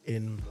we're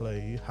in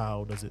play,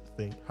 how does it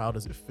think? How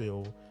does it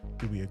feel?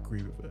 Do we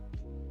agree with it?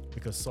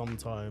 Because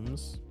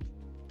sometimes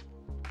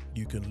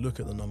you can look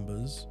at the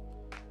numbers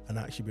and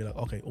actually be like,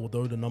 okay,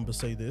 although the numbers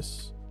say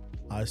this,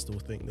 I still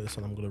think this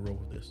and I'm going to roll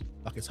with this.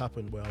 Like, it's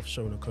happened where I've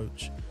shown a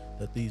coach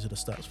that these are the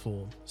stats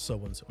for so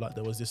and so. Like,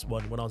 there was this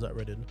one when I was at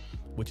Reading,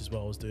 which is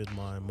where I was doing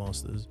my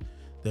master's.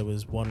 There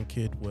was one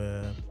kid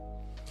where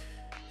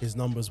his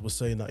numbers were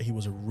saying that he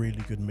was a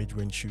really good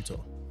mid-range shooter.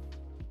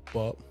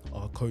 But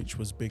our coach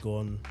was big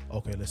on,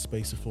 okay, let's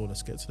space the floor,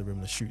 let's get to the rim,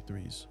 let's shoot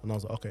threes. And I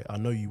was like, okay, I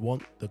know you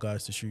want the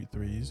guys to shoot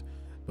threes,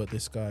 but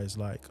this guy's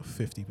like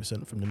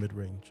 50% from the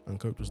mid-range. And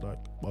coach was like,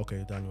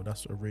 okay, Daniel,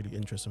 that's a really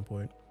interesting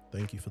point.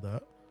 Thank you for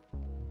that.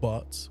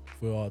 But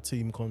for our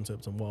team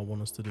concept and what I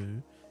want us to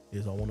do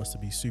is I want us to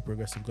be super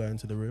aggressive going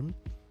to the rim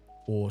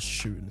or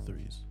shooting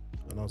threes.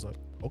 And I was like,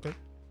 okay,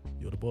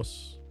 you're the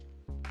boss.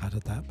 How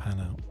did that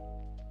pan out?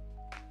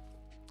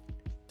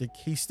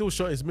 He still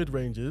shot his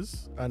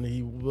mid-ranges and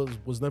he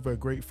was never a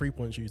great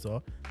three-point shooter.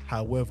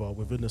 However,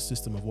 within the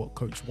system of what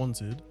coach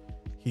wanted,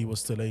 he was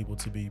still able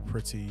to be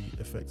pretty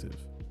effective.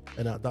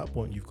 And at that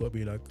point, you've got to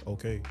be like,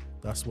 okay,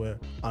 that's where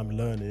I'm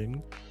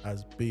learning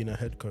as being a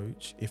head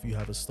coach. If you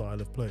have a style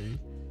of play,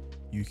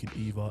 you can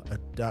either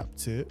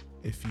adapt it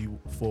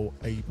for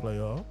a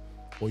player,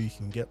 or you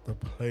can get the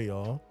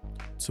player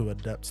to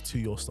adapt to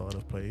your style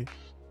of play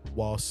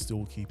while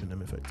still keeping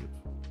them effective.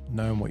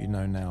 Knowing what you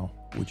know now,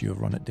 would you have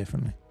run it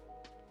differently?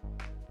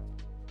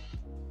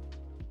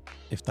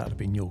 If that had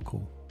been your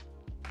call.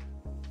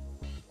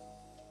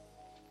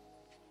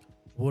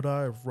 Would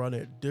I have run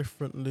it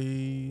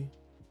differently?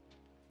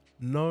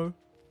 No.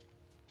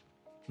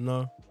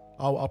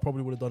 I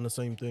probably would have done the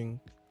same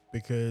thing,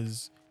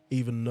 because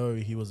even though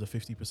he was a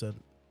 50%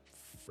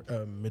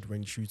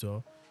 mid-range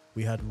shooter,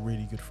 we had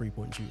really good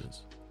three-point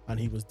shooters, and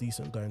he was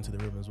decent going to the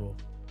rim as well.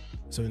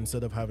 So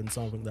instead of having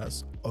something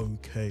that's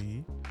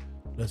okay,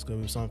 let's go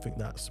with something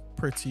that's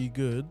pretty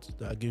good,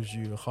 that gives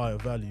you a higher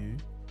value,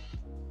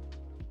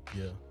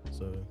 Yeah.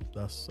 So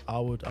I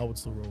would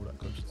still roll that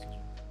coach's decision.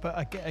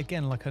 But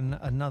again, like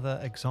another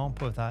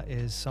example of that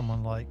is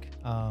someone like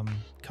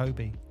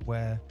Kobe,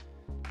 where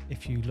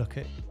if you look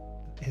at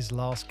his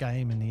last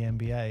game in the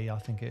NBA, I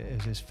think it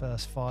was his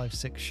first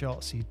 5-6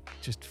 shots, he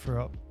just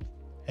threw up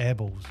air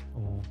balls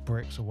or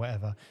bricks or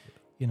whatever.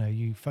 You know,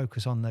 you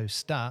focus on those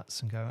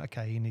stats and go,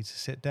 okay, he needs to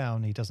sit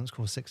down. He doesn't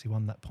score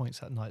 61 points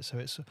that night. So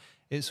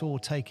it's all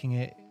taking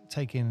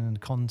in the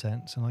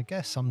content. And I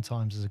guess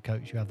sometimes as a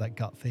coach, you have that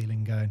gut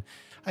feeling going,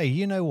 hey,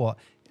 you know what?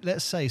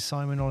 Let's say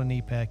Simon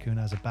Olaniyi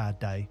has a bad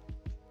day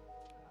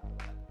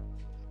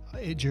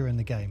during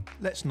the game.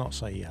 Let's not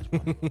say he has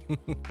one.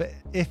 But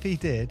if he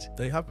did,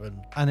 They happen.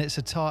 and it's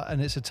a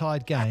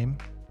tied game,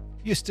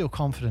 you're still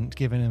confident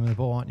giving him the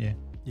ball, aren't you?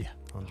 Yeah.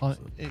 100%.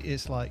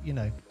 It's like, you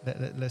know,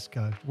 let's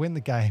go win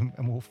the game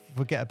and we'll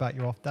forget about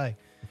your off day.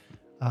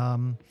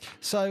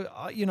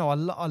 So you know,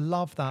 I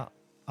love that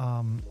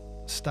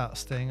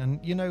stats thing,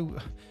 and you know,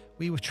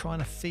 we were trying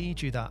to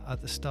feed you that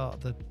at the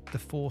start of the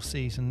fourth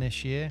season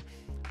this year.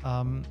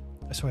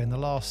 In the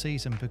last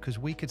season, because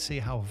we could see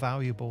how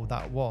valuable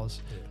that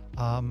was.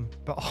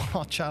 But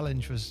our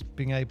challenge was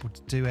being able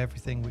to do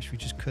everything which we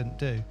just couldn't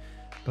do.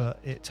 But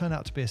it turned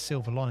out to be a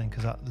silver lining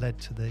because that led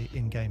to the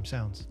in-game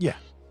sounds. Yeah,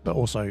 but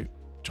also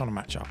trying to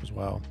match up as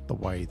well, the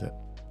way that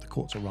the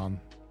courts are run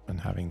and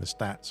having the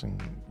stats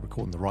and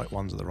recording the right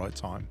ones at the right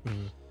time.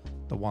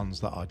 The ones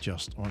that are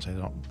just, I won't say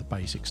they're not the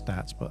basic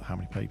stats, but how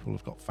many people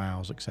have got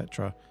fouls,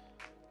 etc.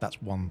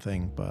 That's one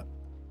thing, but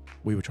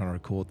we were trying to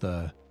record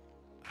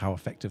how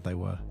effective they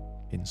were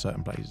in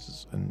certain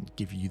places and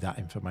give you that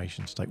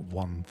information to take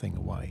one thing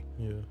away.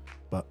 Yeah.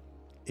 But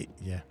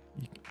you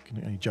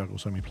can only juggle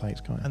so many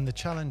plates, can't you? And the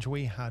challenge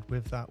we had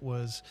with that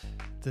was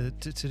to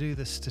do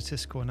the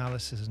statistical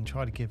analysis and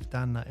try to give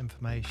Dan that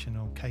information,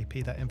 or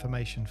KP that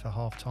information for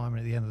half time and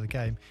at the end of the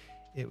game.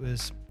 It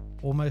was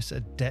almost a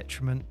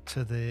detriment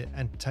to the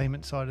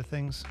entertainment side of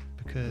things,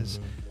 because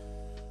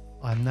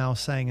I'm now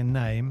saying a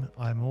name.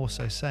 I'm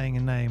also saying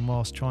a name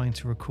whilst trying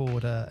to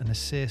record an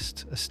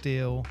assist, a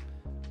steal,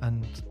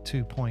 and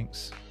 2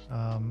 points,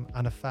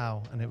 and a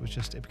foul. And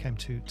it became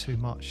too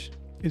much.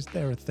 Is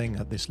there a thing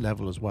at this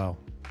level as well?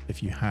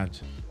 If you had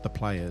the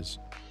players,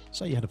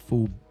 say you had a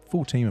full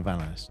team of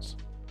analysts,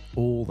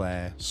 all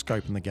there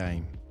scoping the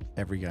game,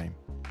 every game,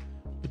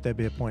 would there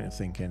be a point of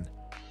thinking,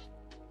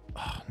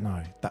 oh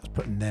no, that's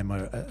putting them,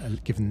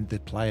 giving the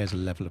players a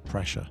level of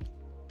pressure,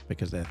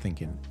 because they're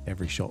thinking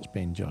every shot's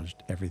being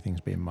judged, everything's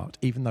being marked,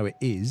 even though it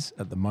is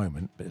at the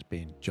moment, but it's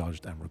being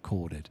judged and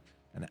recorded,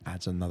 and it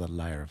adds another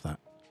layer of that.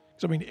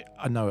 Because I mean,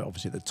 I know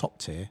obviously at the top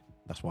tier,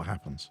 that's what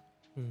happens.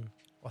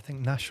 I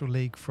think National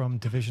League from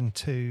Division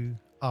 2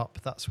 up,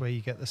 that's where you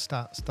get the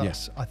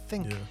stats. I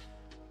think,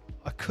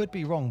 I could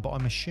be wrong, but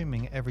I'm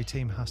assuming every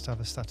team has to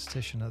have a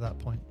statistician at that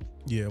point.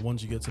 Yeah,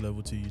 once you get to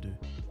level 2, you do.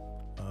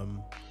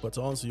 But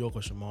to answer your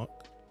question, Mark,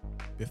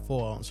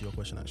 before I answer your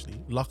question, actually,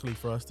 luckily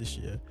for us this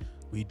year,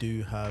 we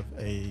do have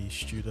a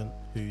student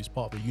who's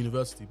part of the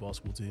university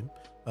basketball team,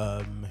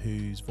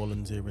 who's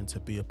volunteering to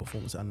be a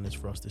performance analyst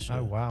for us this year.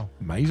 Oh, wow.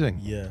 Amazing.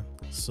 Yeah.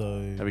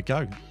 So There we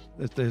go.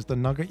 There's the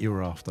nugget you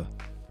were after.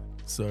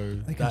 So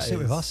They can sit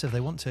with us if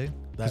they want to,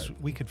 because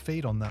we could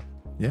feed on that.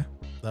 Yeah.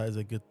 That is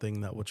a good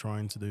thing that we're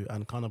trying to do.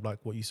 And kind of like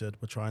what you said,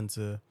 we're trying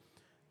to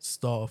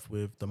start off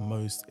with the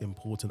most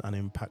important and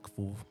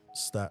impactful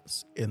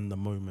stats in the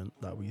moment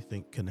that we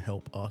think can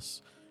help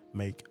us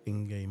make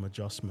in-game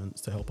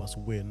adjustments to help us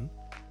win.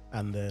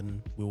 And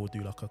then we will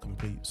do like a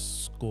complete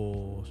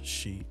score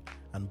sheet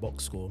and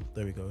box score,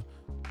 there we go,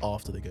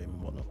 after the game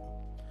and whatnot.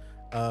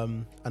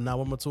 And now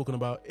when we're talking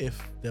about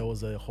if there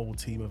was a whole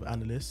team of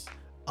analysts,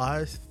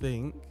 I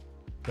think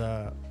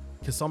that,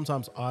 because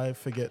sometimes I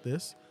forget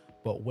this,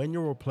 but when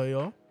you're a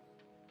player,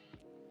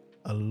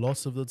 a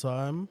lot of the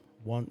time,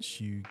 once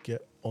you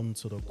get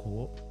onto the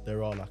court,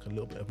 there are like a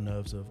little bit of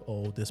nerves of,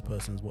 oh, this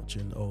person's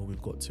watching, oh,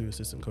 we've got 2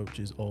 assistant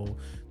coaches, oh,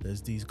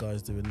 there's these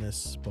guys doing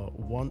this. But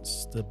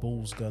once the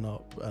ball's gone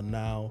up and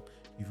now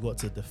you've got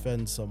to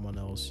defend someone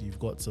else, you've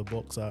got to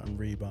box out and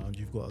rebound,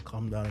 you've got to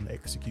come down and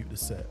execute the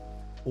set,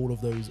 all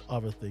of those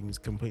other things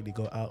completely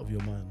go out of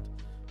your mind.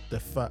 The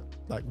fact,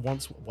 like,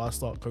 once I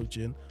start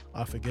coaching,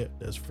 I forget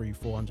there's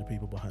 300-400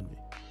 people behind me.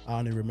 I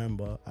only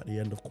remember at the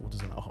end of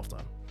quarters and at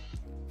halftime.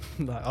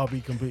 Like, I'll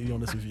be completely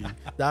honest with you.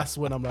 That's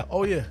when I'm like,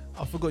 oh yeah,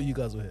 I forgot you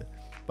guys were here.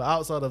 But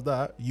outside of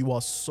that, you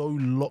are so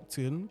locked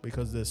in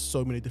because there's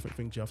so many different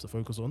things you have to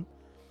focus on.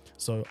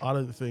 So I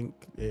don't think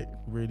it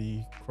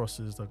really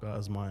crosses the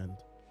guy's mind.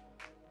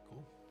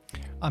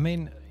 I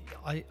mean,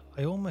 I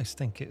almost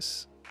think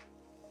it's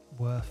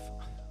worth,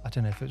 I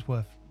don't know if it's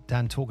worth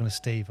Dan talking to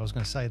Steve. I was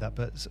going to say that,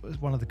 but it was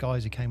one of the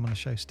guys who came on the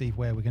show, Steve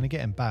Ware. We're going to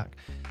get him back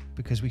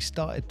because we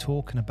started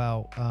talking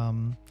about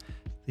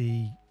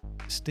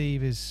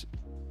Steve is,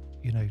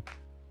 you know,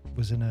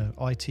 was in an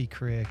IT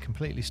career,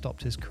 completely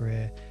stopped his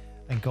career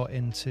and got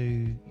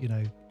into, you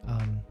know,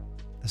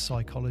 the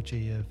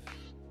psychology of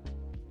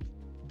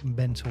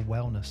mental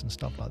wellness and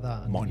stuff like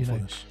that. And,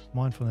 Mindfulness. You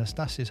know, mindfulness,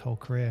 that's his whole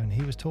career. And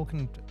he was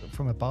talking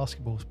from a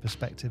basketball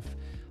perspective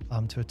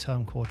to a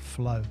term called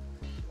flow.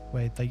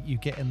 where you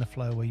get in the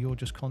flow where you're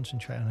just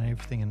concentrating on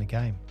everything in the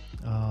game.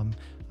 And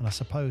I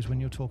suppose when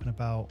you're talking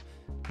about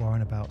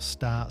worrying about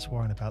stats,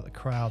 worrying about the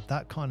crowd,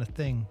 that kind of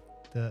thing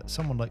that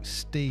someone like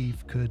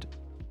Steve could,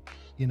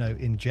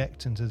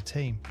 inject into the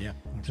team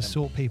to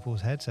sort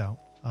people's heads out,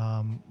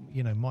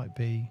 might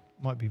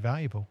be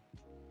valuable.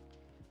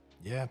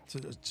 Yeah,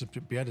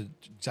 to be able to,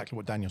 exactly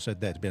what Daniel said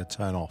there, to be able to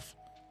turn off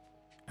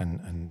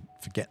and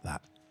forget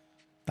that.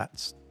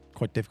 That's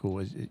quite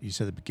difficult, as you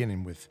said at the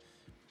beginning, with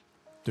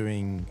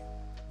doing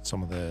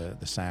some of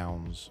the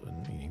sounds,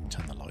 and you can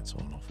turn the lights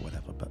on and off or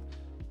whatever. But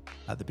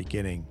at the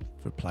beginning,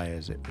 for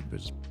players, it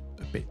was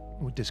a bit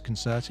more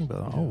disconcerting.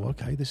 But oh,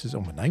 okay, this is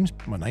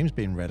my name's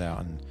being read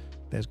out, and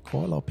there's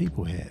quite a lot of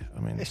people here.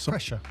 I mean, it's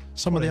pressure.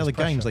 Some of the other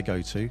games they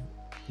go to,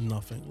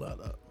 nothing like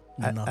that.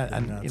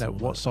 And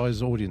what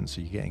size audience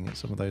are you getting at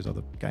some of those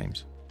other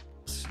games?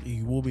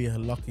 You will be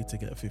lucky to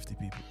get 50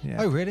 people. Yeah.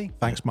 Oh, really?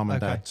 Thanks, mum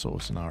and dad sort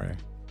of scenario.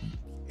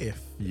 If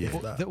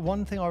that. The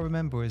one thing I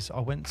remember is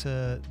I went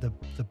to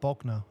the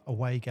Bognor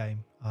away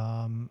game,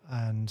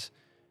 and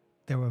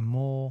there were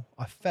more.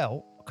 I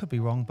could be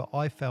wrong, but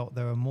I felt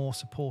there were more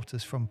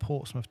supporters from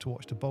Portsmouth to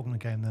watch the Bognor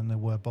game than there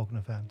were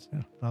Bognor fans. Yeah.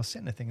 And I was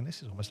sitting there thinking,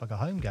 this is almost like a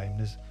home game.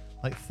 There's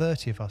like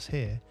 30 of us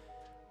here.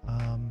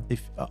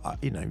 If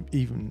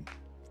even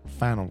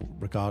fan or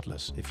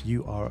regardless, if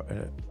you are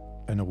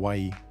an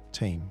away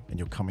team and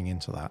you're coming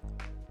into that,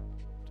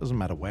 doesn't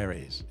matter where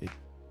it is.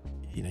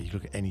 You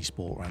look at any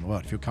sport around the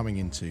world. If you're coming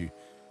into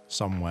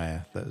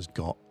somewhere that has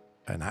got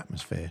an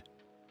atmosphere,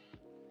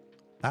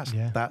 that's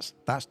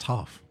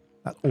tough.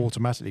 That's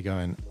automatically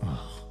going.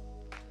 Oh.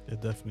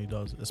 It definitely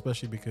does,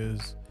 especially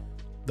because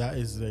that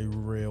is a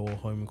real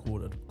home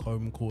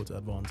court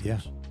advantage. Yeah.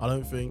 I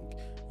don't think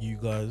you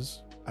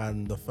guys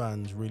and the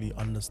fans really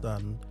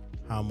understand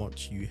how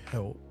much you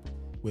help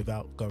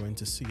without going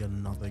to see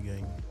another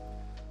game.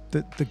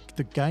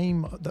 The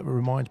game that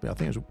reminds me, I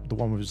think it was the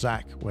one with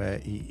Zach where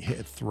he hit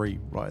a 3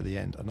 right at the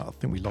end, and I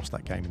think we lost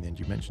that game in the end.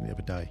 You mentioned the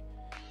other day,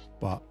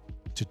 but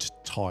to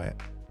tie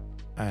it,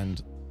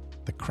 and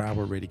the crowd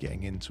were really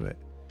getting into it.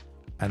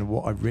 And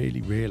what I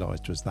really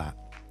realised was that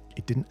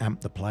it didn't amp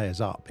the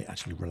players up; it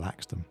actually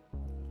relaxed them.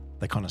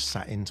 They kind of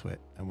sat into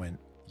it and went,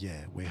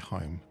 "Yeah, we're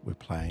home, we're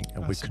playing,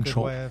 and we're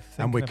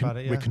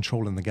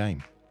controlling the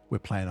game. We're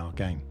playing our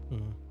game."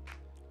 Mm.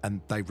 And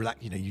they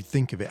relax. You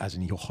think of it as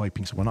in you're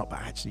hyping someone up, but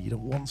actually you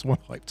don't want someone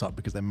hyped up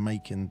because they're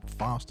making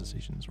fast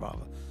decisions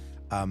rather,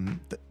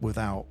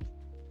 without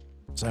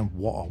saying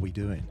what are we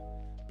doing.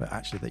 But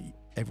actually,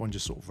 everyone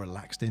just sort of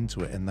relaxed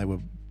into it, and they were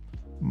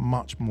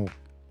much more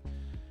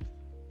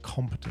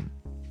competent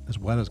as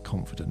well as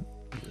confident,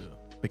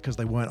 because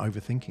they weren't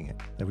overthinking it.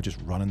 They were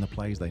just running the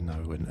plays they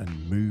know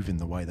and moving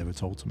the way they were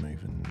told to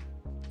move, and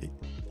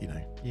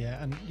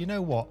Yeah, and you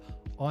know what?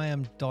 I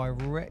am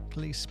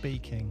directly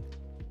speaking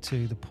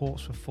to the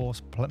Portsmouth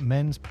Force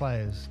men's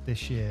players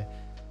this year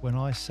when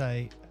I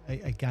say,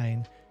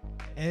 again,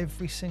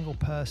 every single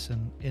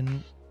person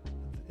in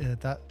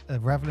that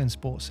Ravelin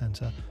Sports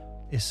Centre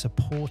is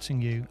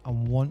supporting you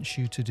and wants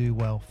you to do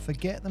well.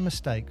 Forget the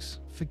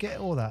mistakes. Forget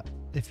all that.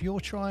 If you're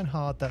trying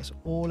hard, that's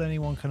all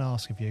anyone can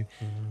ask of you.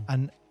 Mm-hmm.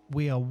 And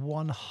we are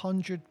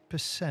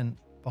 100%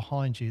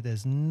 behind you.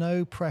 There's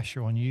no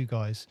pressure on you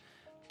guys.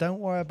 Don't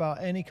worry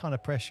about any kind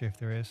of pressure if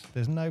there is.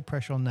 There's no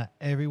pressure on that.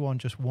 Everyone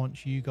just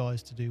wants you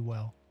guys to do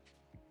well.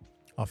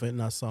 I think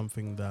that's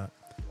something that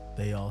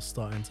they are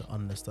starting to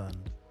understand.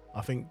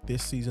 I think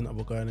this season that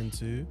we're going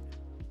into,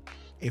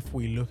 if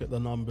we look at the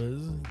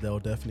numbers, there'll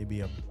definitely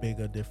be a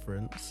bigger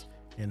difference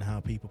in how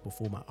people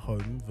perform at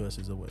home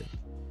versus away.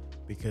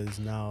 Because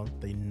now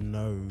they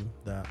know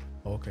that,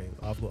 okay,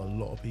 I've got a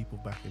lot of people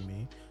backing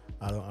me.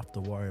 I don't have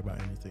to worry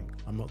about anything.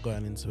 I'm not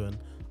going into an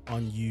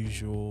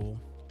unusual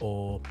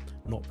or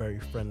not very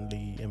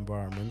friendly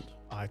environment.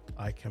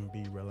 I can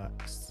be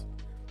relaxed.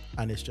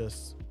 And it's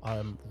just,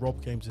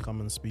 Rob came to come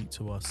and speak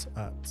to us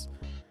at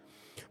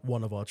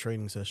one of our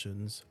training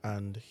sessions,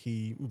 and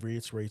he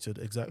reiterated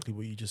exactly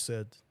what you just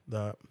said,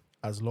 that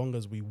as long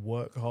as we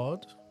work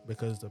hard,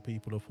 because the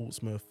people of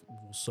Portsmouth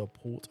will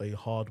support a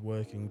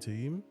hard-working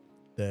team,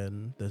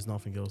 then there's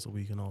nothing else that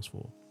we can ask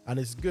for. And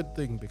it's a good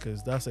thing,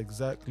 because that's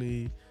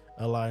exactly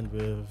aligned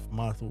with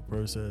my thought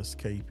process,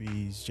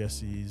 KP's,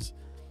 Jesse's.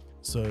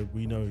 So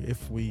we know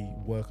if we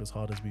work as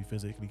hard as we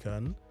physically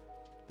can,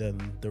 then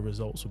the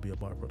results will be a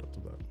byproduct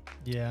of that.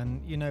 Yeah,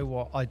 and you know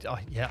what?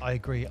 I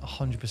agree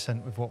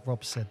 100% with what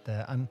Rob said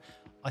there. And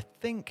I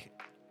think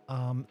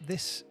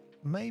this,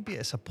 maybe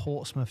it's a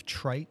Portsmouth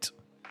trait,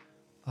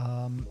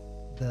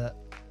 that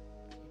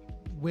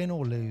win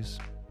or lose,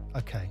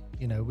 okay,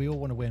 we all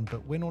want to win,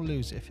 but win or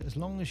lose, as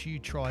long as you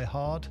try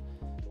hard,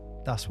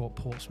 that's what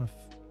Portsmouth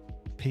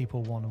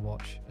people want to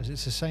watch.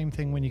 It's the same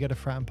thing when you go to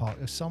Fratton Park.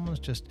 If someone's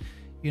just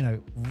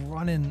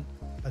running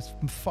as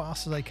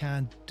fast as they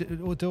can,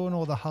 or doing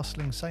all the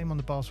hustling, same on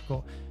the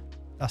basketball court,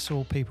 that's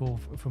all people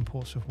from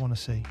Portsmouth want to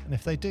see. And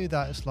if they do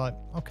that, it's like,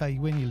 okay,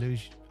 you win, you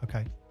lose,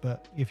 okay.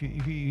 But if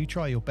you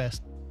try your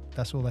best,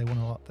 that's all they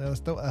want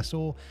to. That's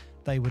all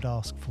they would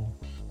ask for.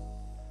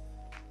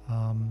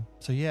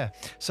 So yeah.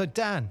 So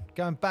Dan,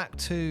 going back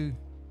to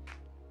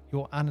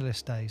your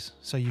analyst days.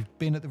 So you've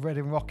been at the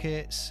Reading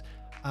Rockets,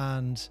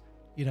 and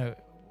you know,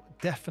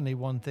 definitely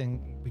one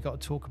thing we got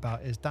to talk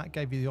about is that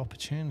gave you the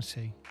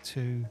opportunity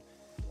to,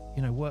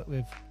 you know, work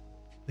with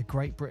the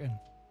Great Britain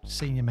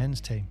senior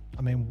men's team.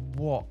 I mean,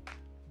 what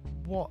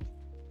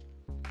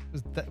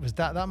was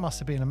that? That must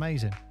have been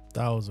amazing.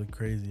 That was a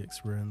crazy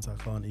experience. I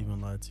can't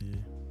even lie to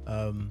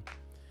you.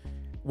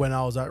 When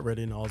I was at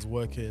Reading, I was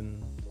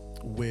working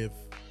with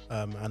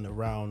and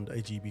around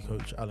AGB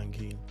coach Alan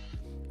Keane,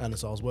 and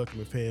so I was working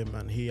with him,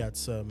 and he had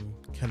some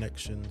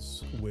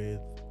connections with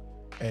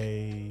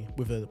the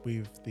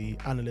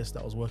analyst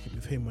that was working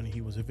with him when he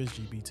was with his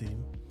GB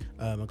team,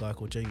 a guy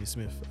called Jamie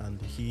Smith,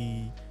 and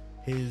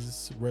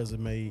his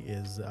resume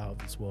is out of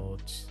this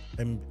world.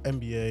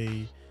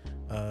 NBA,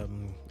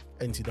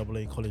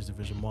 NCAA College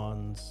Division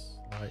 1s,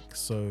 like,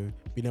 so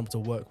being able to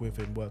work with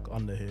him, work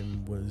under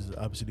him was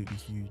absolutely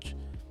huge.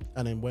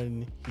 And then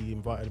when he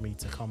invited me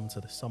to come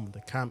to some of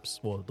the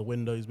camps, the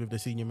windows with the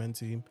senior men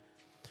team,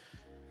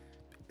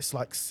 it's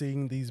like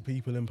seeing these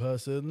people in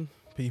person.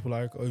 People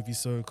like Ovi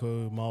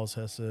Soko, Miles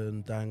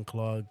Hesson, Dan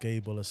Clark,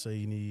 Gabe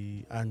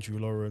Olaseni, Andrew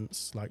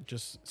Lawrence, like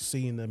just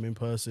seeing them in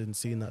person,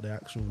 seeing that they're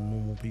actual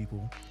normal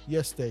people.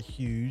 Yes, they're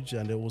huge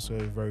and they're also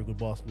very good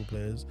basketball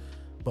players,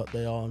 but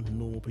they are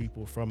normal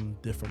people from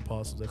different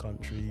parts of the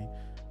country,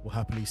 will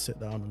happily sit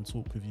down and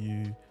talk with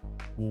you,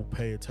 will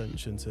pay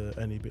attention to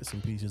any bits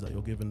and pieces that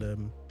you're giving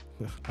them.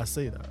 I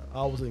say that,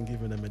 I wasn't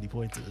giving them any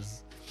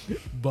pointers,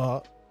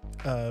 but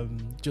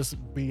just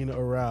being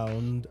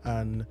around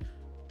and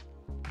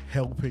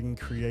helping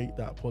create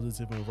that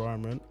positive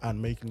environment and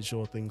making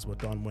sure things were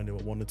done when they were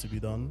wanted to be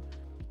done,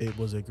 it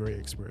was a great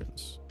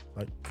experience,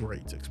 like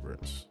great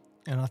experience.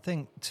 And I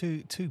think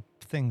two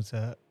things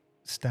that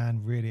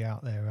stand really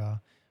out there are,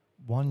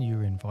 one, you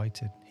were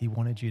invited. He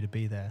wanted you to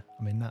be there.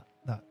 I mean, that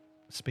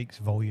speaks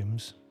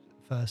volumes,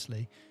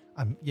 firstly.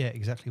 Yeah,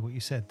 exactly what you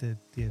said.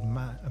 The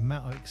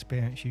amount of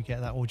experience you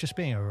get that, or just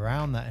being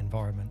around that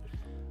environment,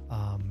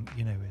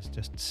 you know, is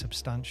just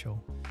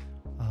substantial.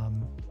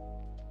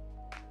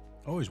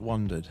 I always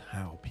wondered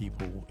how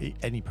people,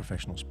 any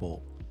professional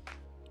sport,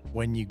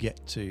 when you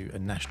get to a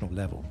national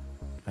level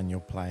and you're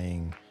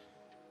playing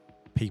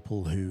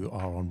people who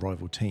are on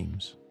rival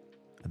teams,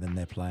 and then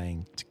they're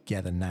playing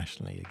together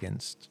nationally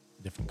against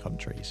different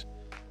countries,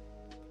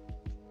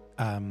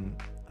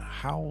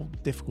 how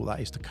difficult that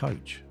is to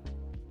coach.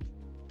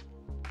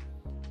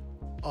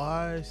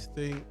 I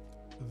think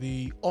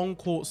the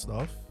on-court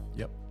stuff,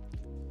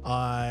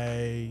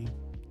 I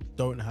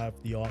don't have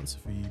the answer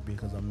for you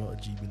because I'm not a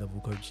GB level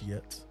coach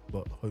yet,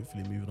 but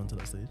hopefully moving on to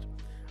that stage.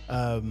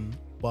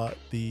 But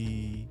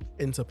the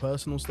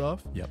interpersonal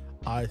stuff,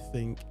 I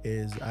think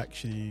is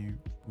actually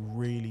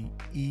really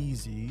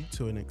easy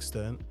to an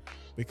extent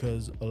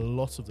because a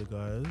lot of the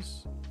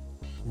guys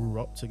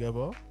grew up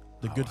together.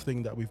 The good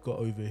thing that we've got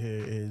over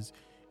here is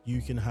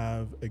you can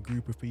have a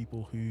group of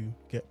people who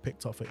get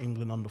picked up for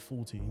England under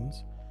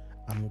 14s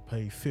and will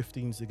play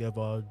 15s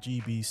together,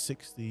 GB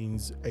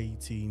 16s,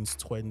 18s,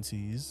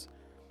 20s.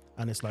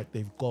 And it's like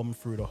they've gone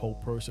through the whole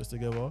process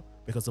together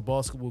because the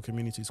basketball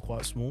community is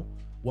quite small.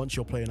 Once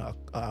you're playing at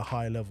a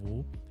high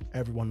level,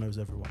 everyone knows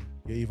everyone.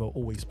 You're either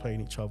always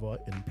playing each other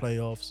in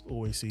playoffs,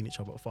 always seeing each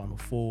other at Final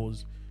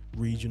Fours,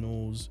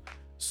 regionals.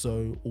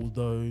 So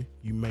although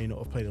you may not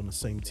have played on the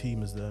same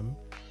team as them,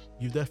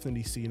 you've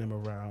definitely seen them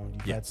around.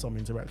 You've had some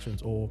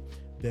interactions, or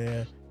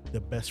they're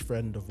the best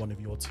friend of one of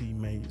your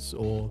teammates,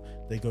 or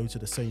they go to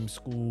the same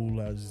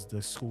school as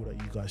the school that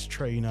you guys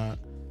train at.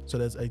 So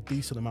there's a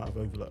decent amount of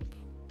overlap.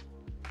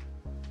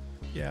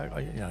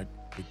 Yeah,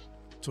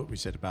 we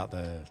said about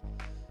the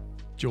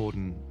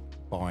Jordan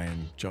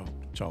buying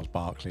Charles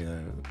Barkley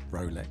a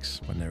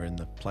Rolex when they're in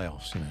the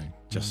playoffs,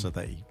 just so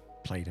that he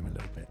played him a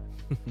little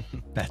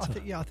bit better.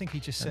 I think he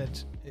just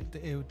said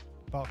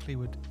Barkley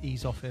would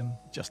ease off him.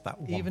 Just that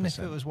 1%. Even if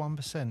it was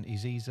 1%,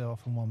 he's eased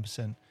off on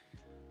 1%.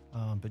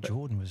 But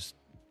Jordan was,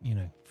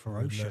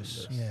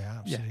 ferocious. Yeah,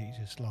 absolutely.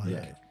 Just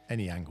like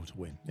any angle to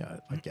win. Yeah,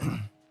 I get it.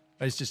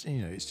 But it's just,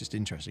 it's just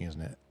interesting,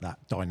 isn't it? That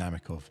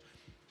dynamic of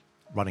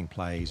running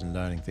plays and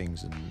learning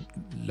things and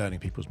learning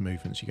people's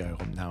movements. You go,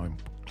 I'm now in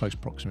close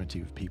proximity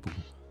with people,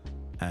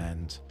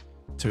 and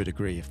to a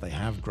degree, if they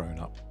have grown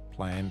up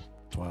playing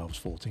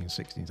 12s, 14s,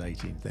 16s,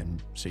 18s, then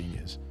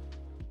seniors,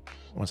 I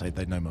won't say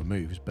they know my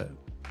moves, but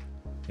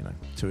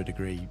to a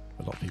degree,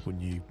 a lot of people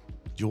knew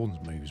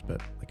Jordan's moves,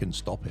 but they couldn't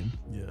stop him.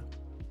 Yeah.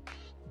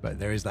 But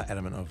there is that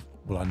element of,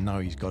 well, I know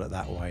he's got it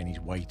that way and he's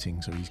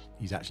waiting, so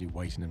he's actually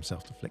waiting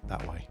himself to flick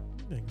that way.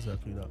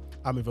 Exactly that.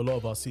 And with a lot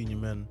of our senior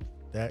men,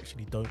 they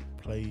actually don't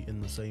play in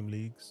the same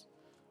leagues.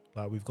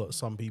 Like, we've got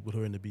some people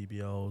who are in the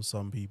BBL,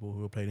 some people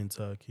who are playing in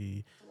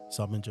Turkey,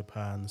 some in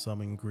Japan,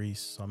 some in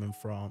Greece, some in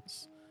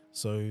France.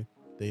 So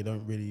they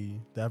haven't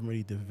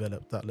really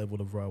developed that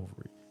level of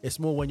rivalry. It's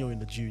more when you're in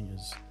the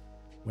juniors,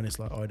 when it's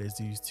like, there's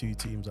these two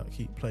teams that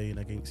keep playing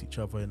against each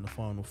other in the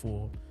Final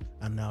Four,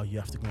 and now you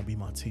have to go and be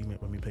my teammate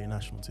when we play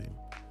national team.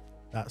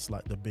 That's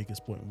like the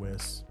biggest point where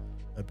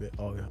a bit,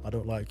 oh, I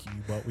don't like you,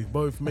 but we've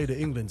both made an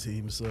England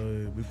team, so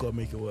we've got to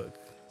make it work.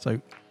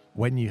 So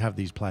when you have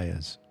these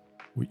players,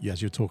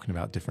 as you're talking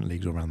about different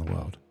leagues all around the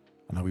world,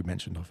 I know we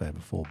mentioned off air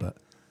before, but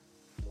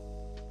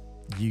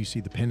you see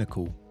the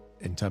pinnacle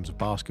in terms of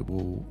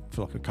basketball,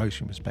 for like a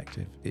coaching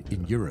perspective,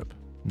 in Europe,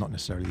 not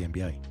necessarily the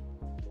NBA.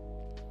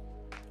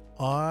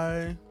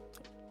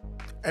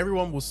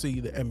 Everyone will see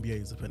the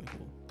NBA as the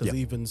pinnacle, because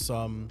even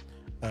some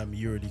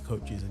EuroLeague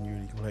coaches and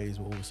EuroLeague players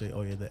will always say,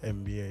 oh yeah, the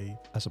NBA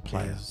As a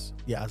player.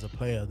 as a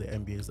player, the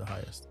NBA is the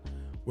highest.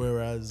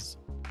 Whereas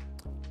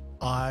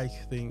I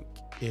think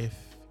if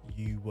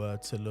you were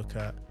to look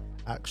at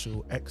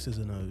actual X's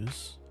and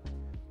O's,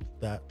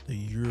 that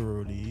the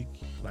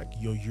EuroLeague, like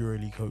your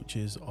EuroLeague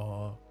coaches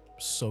are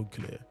so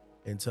clear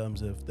in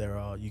terms of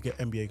you get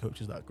NBA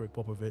coaches like Greg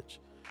Popovich,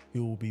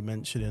 who will be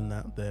mentioning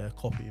that they're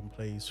copying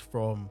plays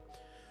from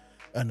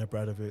an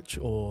Abramovich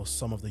or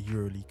some of the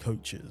EuroLeague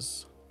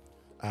coaches.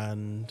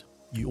 And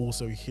you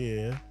also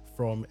hear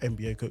from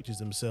NBA coaches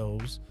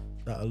themselves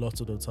that a lot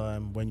of the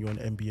time when you're an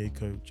NBA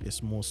coach,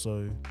 it's more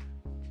so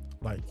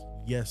like,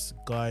 yes,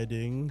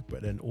 guiding,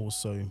 but then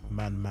also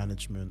man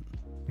management,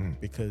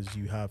 because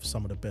you have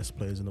some of the best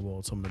players in the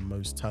world, some of the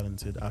most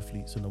talented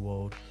athletes in the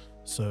world.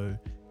 So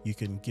you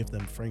can give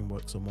them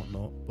frameworks and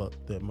whatnot, but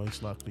they're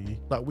most likely,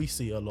 like we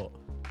see a lot,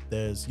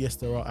 there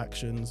are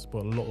actions,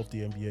 but a lot of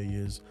the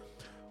NBA is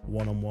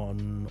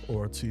one-on-one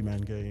or a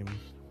two-man game,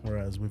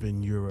 whereas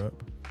within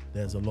Europe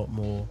there's a lot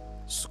more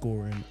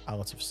scoring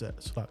out of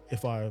sets. Like,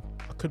 if I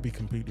could be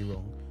completely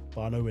wrong,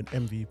 but I know an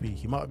MVP,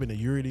 he might have been a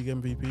EuroLeague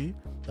MVP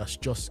that's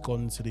just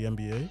gone to the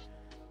NBA.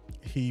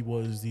 He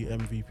was the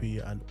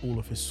MVP and all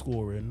of his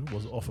scoring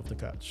was off of the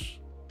catch.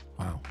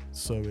 Wow.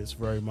 So it's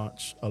very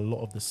much a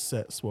lot of the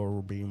sets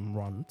were being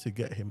run to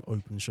get him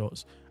open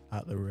shots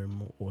at the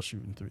rim or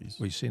shooting threes.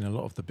 We've seen a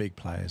lot of the big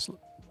players,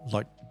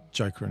 like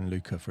Joker and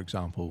Luka, for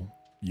example,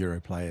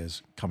 Euro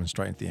players coming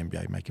straight into the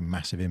NBA, making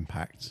massive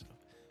impacts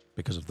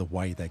because of the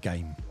way their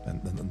game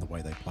and the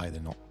way they play.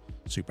 They're not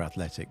super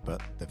athletic,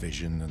 but the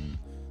vision and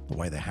the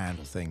way they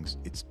handle things,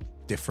 it's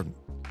different.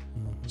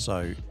 Mm-hmm.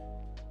 So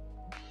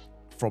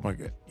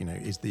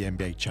is the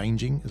NBA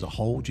changing as a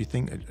whole? Do you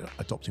think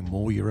adopting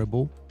more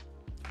Euroball?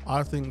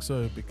 I think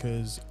so,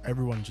 because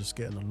everyone's just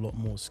getting a lot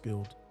more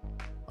skilled.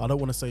 I don't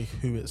want to say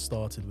who it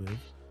started with,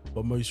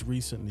 but most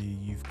recently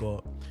you've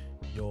got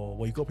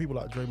people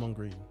like Draymond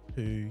Green,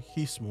 who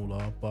he's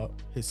smaller, but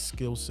his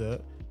skill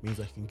set means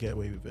that he can get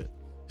away with it.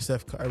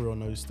 Everyone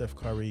knows Steph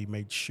Curry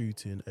made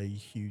shooting a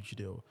huge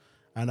deal.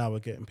 And now we're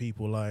getting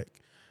people like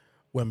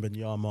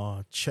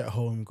Wembanyama, Chet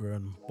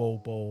Holmgren,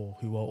 Bol,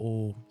 who are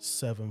all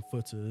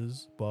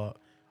 7-footers, but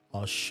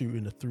are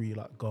shooting the three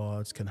like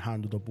guards, can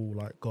handle the ball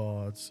like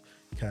guards,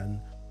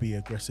 can be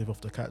aggressive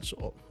off the catch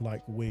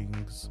like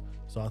wings.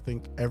 So I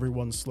think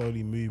everyone's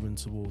slowly moving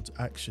towards,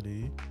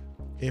 actually,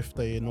 if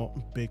they are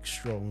not big,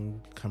 strong,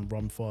 can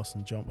run fast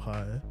and jump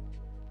high,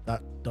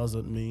 that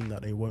doesn't mean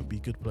that they won't be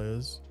good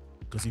players.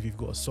 Because if you've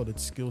got a solid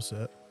skill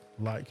set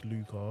like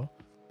Luka,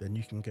 then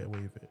you can get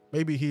away with it.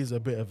 Maybe he's a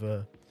bit of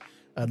a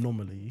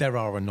anomaly. There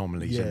are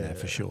anomalies in there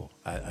for sure.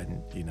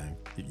 And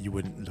you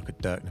wouldn't look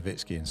at Dirk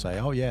Nowitzki and say,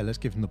 oh yeah, let's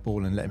give him the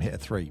ball and let him hit a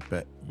three,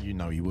 but he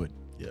would.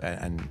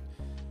 Yeah.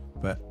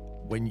 But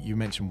when you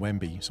mention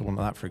Wemby, someone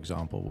like that, for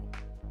example,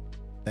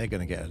 they're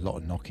going to get a lot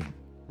of knocking.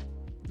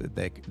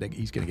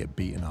 He's going to get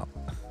beaten up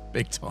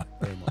big time.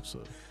 Very much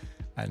so.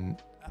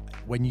 And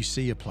when you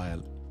see a player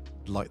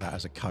like that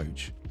as a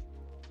coach,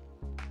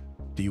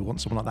 do you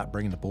want someone like that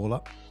bringing the ball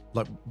up?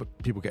 Like,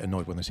 but people get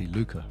annoyed when they see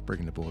Luka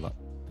bringing the ball up.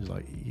 He's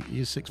like,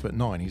 he is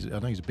 6'9". I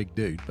know he's a big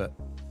dude, but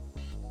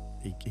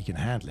he can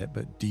handle it.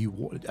 But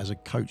as a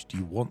coach, do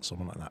you want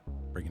someone like that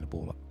bringing the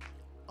ball up?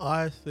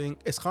 I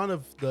think it's kind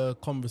of the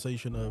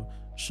conversation of,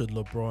 should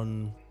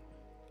LeBron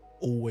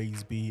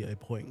always be a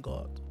point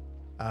guard?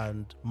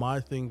 And my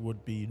thing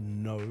would be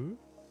no,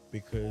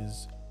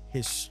 because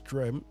his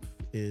strength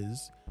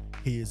is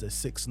he is a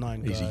 6'9"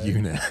 guy. He's a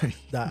unit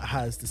that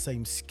has the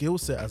same skill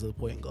set as a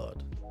point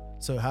guard.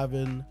 So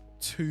having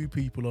two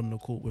people on the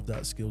court with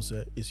that skill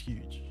set is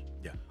huge.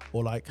 Yeah.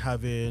 Or like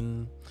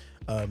having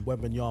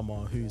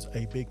Wembanyama, who's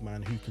a big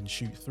man who can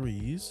shoot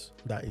threes,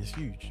 that is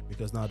huge,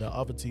 because now the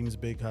other team's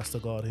big has to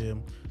guard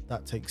him.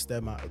 That takes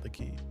them out of the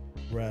key.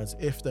 Whereas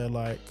if they're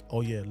like,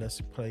 oh yeah, let's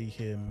play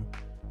him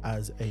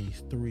as a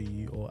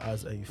 3 or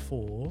as a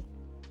 4,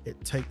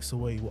 it takes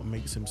away what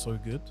makes him so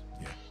good.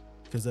 Yeah.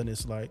 Because then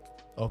it's like,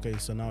 okay,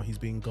 so now he's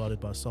being guarded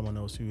by someone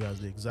else who has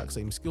the exact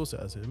same skill set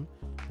as him,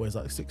 but is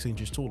like 6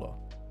 inches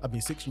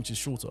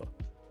shorter.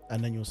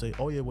 And then you'll say,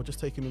 oh yeah, well, just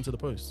take him into the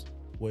post.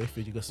 Well, if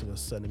you're just going to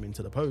send him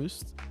into the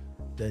post,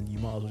 then you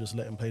might as well just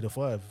let him play the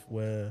 5,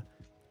 where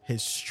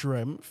his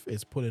strength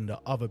is pulling the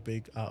other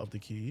big out of the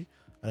key.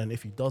 And then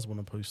if he does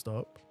want to post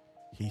up,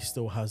 he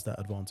still has that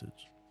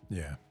advantage.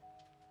 Yeah.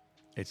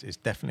 It's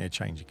definitely a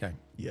change of game.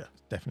 Yeah.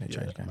 It's definitely a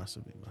change of game.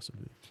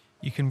 Massively.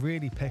 You can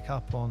really pick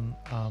up on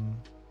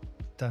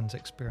Dan's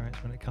experience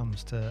when it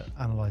comes to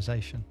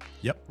analysation.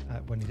 Yep.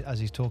 As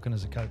he's talking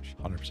as a coach.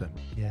 100%.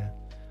 Yeah.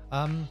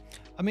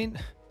 I mean,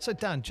 so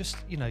Dan, just,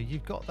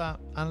 you've got that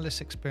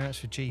analyst experience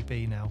for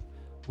GB now,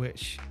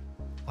 which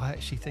I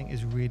actually think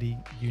is really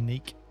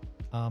unique,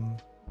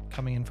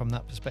 coming in from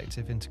that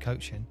perspective into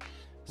coaching.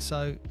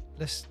 So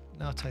let's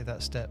now take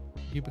that step.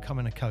 You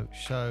becoming a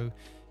coach. So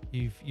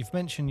you've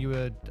mentioned you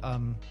were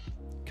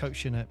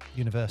coaching at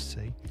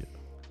university.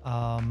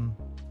 Yeah.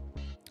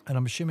 And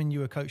I'm assuming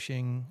you were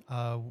coaching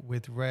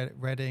with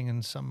Reading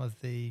and some of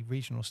the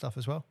regional stuff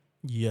as well?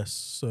 Yes.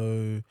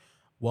 So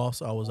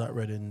whilst I was at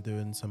Reading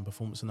doing some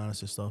performance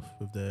analysis stuff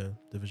with their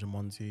Division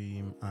 1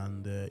 team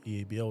and their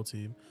EABL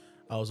team,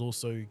 I was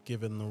also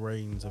given the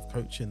reins of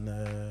coaching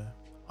their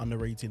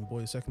under 18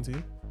 boys second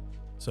team.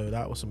 So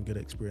that was some good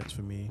experience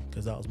for me,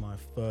 because that was my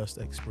first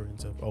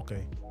experience of,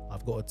 okay,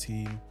 I've got a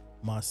team,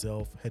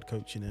 myself, head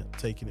coaching it,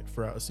 taking it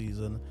throughout a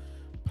season,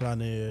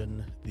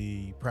 planning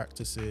the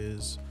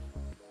practices,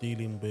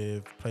 dealing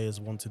with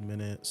players wanting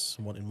minutes,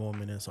 wanting more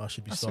minutes. I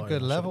should be That's starting. a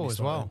good level as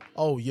well.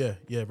 Oh yeah,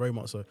 very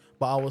much so.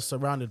 But I was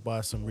surrounded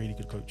by some really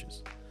good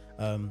coaches.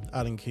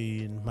 Alan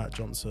Keane, Matt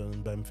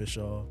Johnson, Ben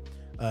Fisher.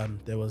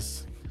 There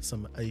was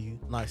a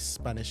nice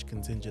Spanish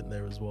contingent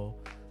there as well.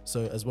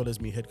 So as well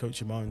as me head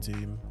coaching my own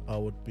team, I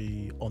would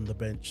be on the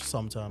bench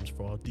sometimes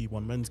for our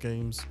D1 men's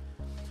games,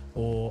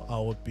 or I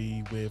would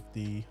be with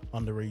the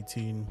under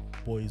 18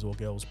 boys or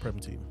girls Prem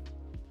team.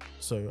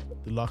 So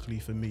luckily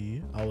for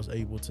me, I was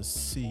able to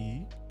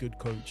see good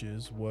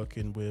coaches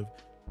working with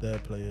their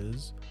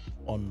players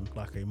on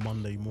like a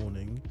Monday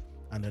morning,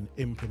 and then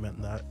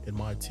implement that in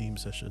my team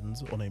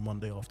sessions on a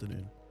Monday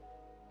afternoon.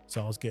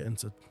 So I was getting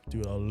to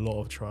do a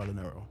lot of trial and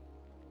error.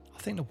 I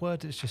think the word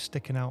that's just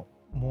sticking out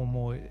more and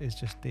more is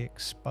just the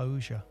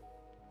exposure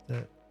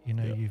that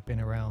you've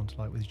been around,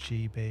 like with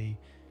GB,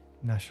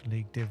 National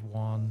League Div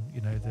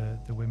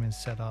 1, the women's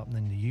setup, and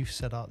then the youth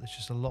setup. There's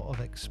just a lot of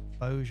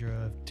exposure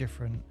of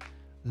different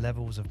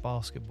levels of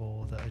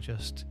basketball that are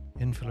just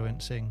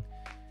influencing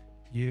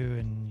you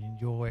and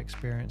your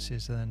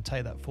experiences, and then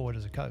take that forward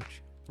as a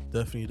coach.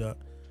 Definitely that.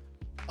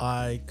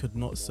 I could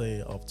not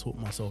say I've taught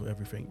myself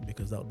everything,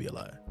 because that would be a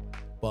lie.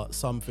 But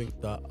something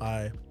that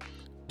I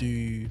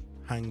do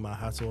hang my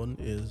hat on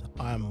is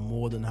I am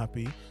more than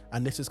happy,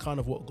 and this is kind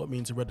of what got me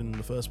into Reading in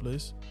the first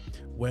place.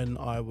 When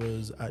I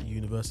was at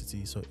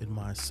university, so in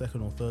my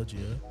second or third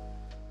year,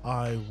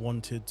 I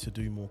wanted to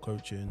do more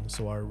coaching,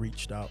 so I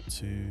reached out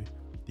to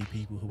the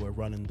people who were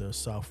running the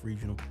South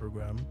Regional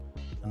program,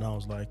 and I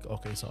was like,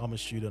 okay, so I'm a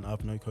student, I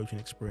have no coaching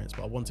experience,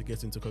 but I want to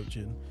get into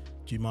coaching.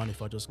 Do you mind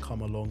if I just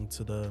come along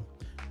to the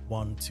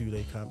 1-2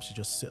 day camps to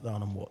just sit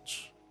down and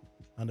watch?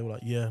 And they were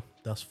like, yeah,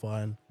 that's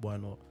fine, why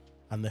not?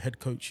 And the head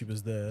coach who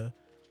was there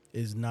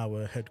is now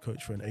a head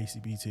coach for an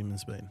ACB team in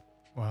Spain.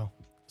 Wow.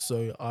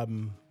 So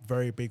I'm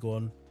very big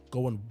on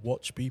go and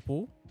watch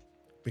people,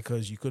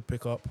 because you could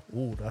pick up,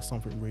 oh, that's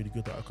something really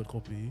good that I could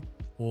copy,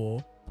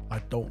 or I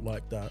don't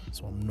like that,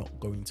 so I'm not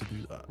going to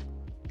do that.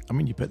 I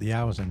mean, you put the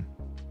hours in.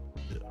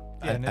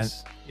 Yeah,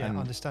 and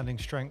understanding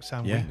strengths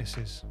and yeah,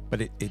 weaknesses.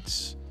 But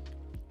it's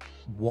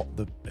what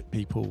the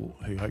people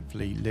who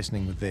hopefully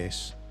listening with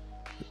this,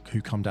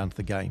 who come down to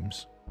the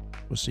games,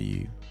 will see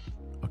you.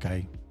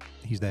 Okay,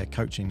 he's there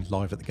coaching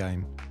live at the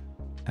game,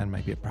 and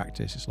maybe at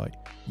practice. It's like,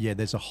 yeah,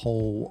 there's a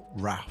whole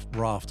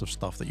raft of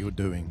stuff that you're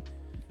doing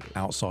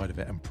outside of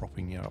it, and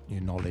propping up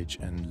your knowledge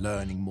and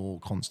learning more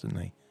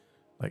constantly.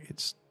 Like,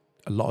 it's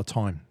a lot of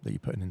time that you're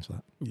putting into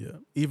that. Yeah,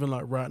 even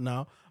like right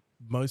now,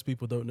 most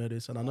people don't know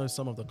this, and I know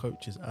some of the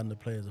coaches and the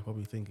players are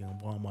probably thinking,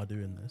 why am I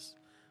doing this?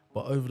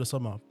 But over the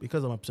summer,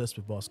 because I'm obsessed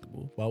with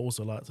basketball, but I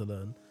also like to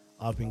learn,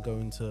 I've been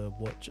going to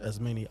watch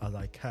as many as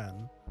I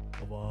can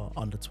of our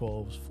under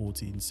 12s,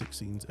 14s,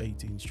 16s,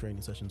 18s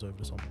training sessions over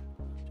the summer.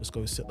 Just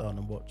go sit down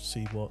and watch,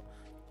 see what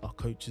our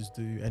coaches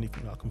do,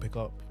 anything that I can pick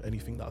up,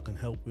 anything that I can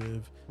help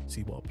with,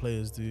 see what our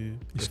players do.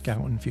 You're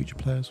scouting future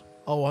players?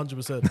 Oh,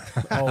 100%.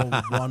 Oh,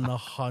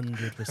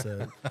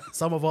 100%.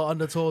 Some of our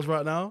under 12s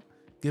right now,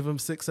 give them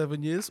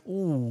 6-7 years.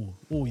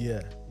 Oh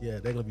yeah,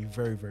 they're going to be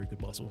very, very good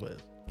basketball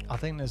players. I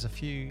think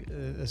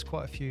there's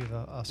quite a few of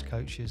us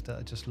coaches that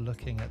are just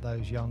looking at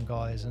those young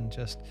guys and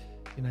just,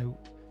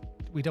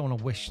 we don't want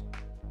to wish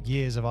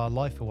years of our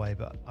life away,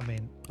 but I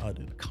mean, I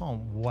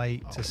can't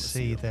wait to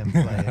see them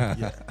play.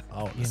 Yeah,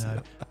 I want to see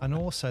it. And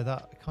also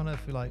that kind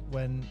of like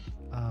when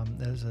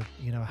there's a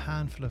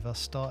handful of us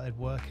started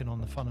working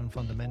on the fun and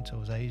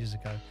fundamentals ages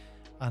ago,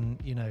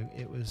 and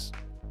it was,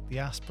 the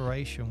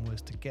aspiration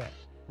was to get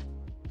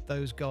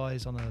those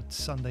guys on a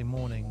Sunday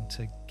morning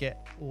to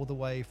get all the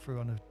way through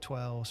on a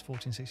 12s,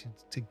 14, 16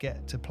 to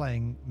get to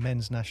playing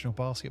men's national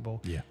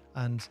basketball. Yeah.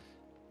 And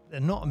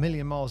they're not a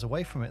million miles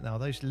away from it now.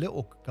 Those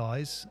little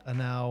guys are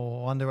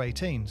now under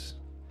 18s.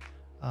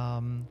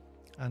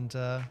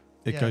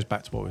 It goes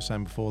back to what we were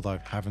saying before, though,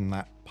 having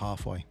that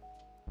pathway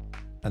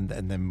and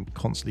then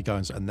constantly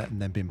going and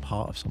then being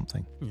part of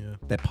something. Yeah.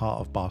 They're part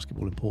of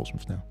basketball in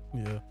Portsmouth now.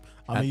 Yeah.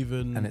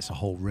 And it's a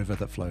whole river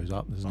that flows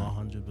up, isn't it?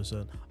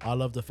 100%. I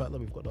love the fact that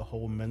we've got the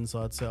whole men's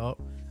side set up,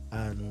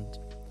 and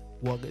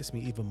what gets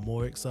me even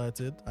more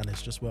excited, and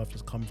it's just where I've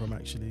just come from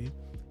actually,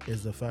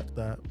 is the fact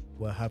that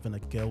we're having a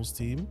girls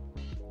team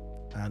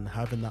and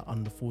having that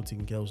under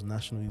 14 girls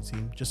national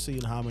team, just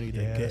seeing how many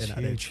they're Yeah, that's getting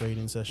at their huge.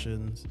 training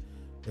sessions,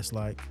 it's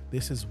like,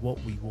 this is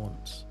what we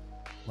want.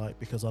 Like,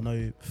 because I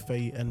know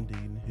Faye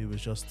Endine, who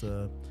was just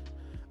a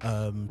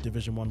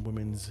Division 1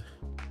 women's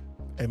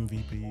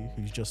MVP,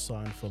 who's just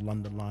signed for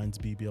London Lions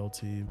BBL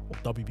team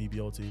or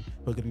WBBL team,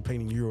 who are going to be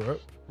playing in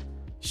Europe.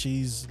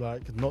 She's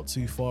like not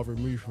too far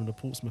removed from the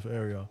Portsmouth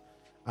area,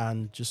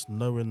 and just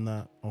knowing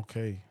that,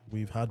 okay,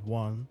 we've had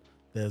one.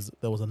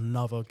 There was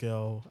another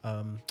girl,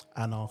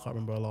 Anna, I can't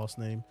remember her last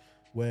name,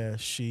 where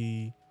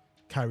she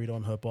carried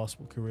on her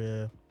basketball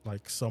career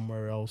like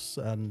somewhere else,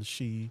 and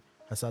she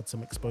has had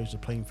some exposure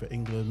playing for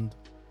England.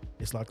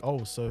 It's like,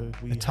 oh, so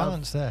we The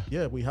talent's there.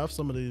 yeah, we have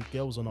some of the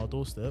girls on our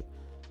doorstep.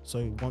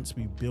 So once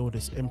we build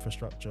this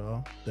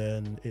infrastructure,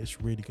 then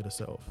it's really going to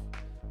set off.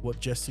 What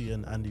Jesse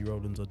and Andy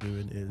Rowlands are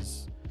doing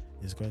is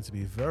going to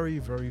be very,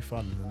 very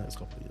fun in the next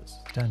couple of years.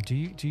 Dan, do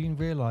you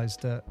realise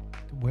that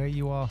where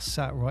you are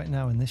sat right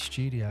now in this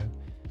studio,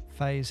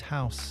 Faye's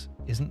house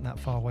isn't that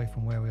far away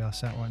from where we are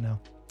sat right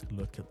now?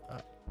 Look at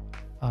that.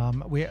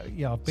 I've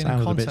been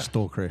Sounded in a bit contact.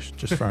 stalkerish,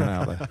 just throwing it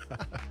out there.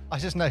 I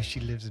just know she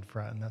lives in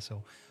Fratton, that's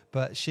all.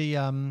 But she,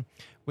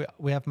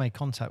 we have made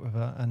contact with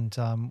her,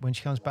 and when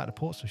she comes back to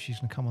Portsmouth, she's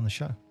going to come on the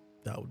show.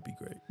 That would be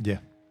great. Yeah,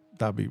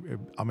 that'd be.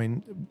 I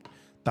mean,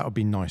 that would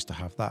be nice to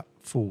have that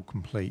full,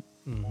 complete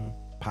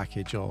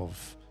package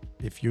of.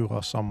 If you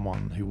are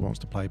someone who wants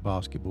to play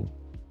basketball,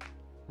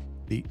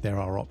 there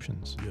are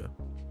options. Yeah.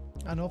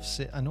 And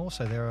obviously, and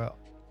also there are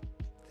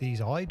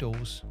these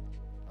idols.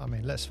 I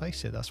mean, let's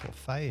face it, that's what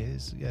Faye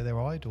is. Yeah, they're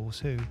idols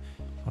who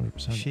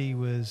 100%. she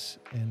was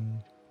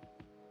in,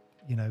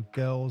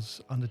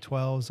 girls under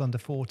 12s, under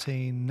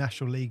 14,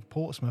 National League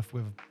Portsmouth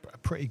with a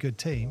pretty good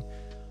team.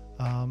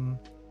 And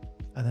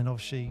then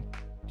obviously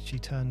she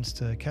turns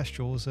to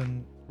Kestrels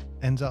and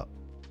ends up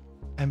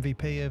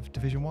MVP of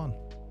Division 1.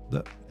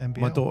 Look, NBL.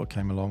 my daughter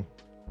came along,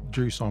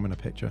 drew Simon a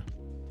picture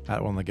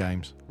at one of the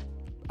games.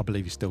 I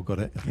believe he's still got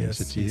it. I think he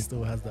said Yes, to he you.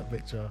 still has that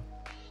picture.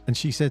 And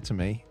she said to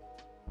me,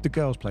 the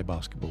girls play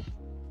basketball.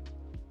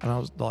 And I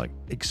was like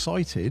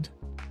excited,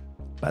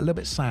 but a little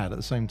bit sad at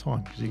the same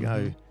time. Because you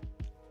go,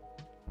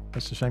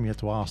 it's a shame you have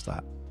to ask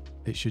that.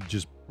 It should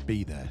just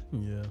be there.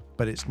 Yeah.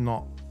 But it's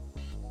not,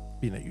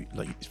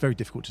 it's very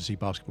difficult to see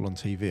basketball on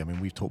TV. I mean,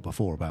 we've talked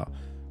before about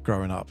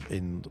growing up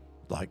in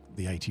like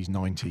the 80s,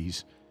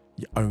 90s.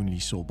 You only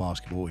saw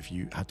basketball if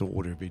you had to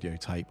order a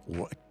videotape,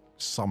 or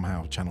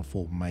somehow Channel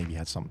 4 maybe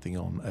had something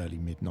on early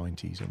mid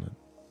 90s.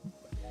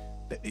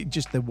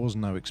 There was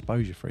no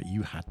exposure for it.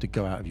 You had to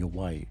go out of your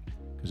way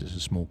because it's a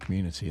small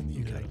community in the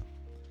UK.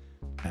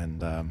 Yeah.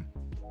 And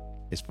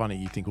it's funny,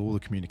 you think all the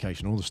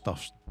communication, all the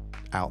stuff's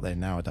out there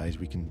nowadays,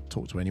 we can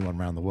talk to anyone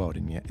around the world,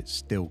 and yet it's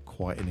still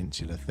quite an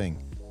insular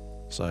thing.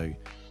 So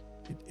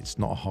it's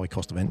not a high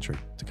cost of entry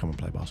to come and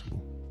play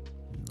basketball.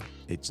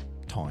 It's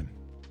time.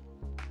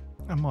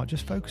 I might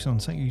just focus on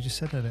something you just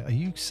said earlier. Are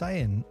you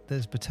saying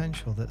there's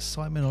potential that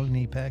Simon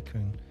Olney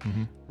Perkun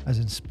has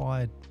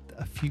inspired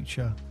a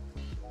future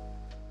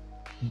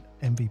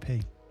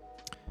MVP?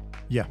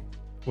 Yeah.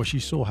 Well, she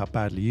saw how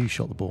badly you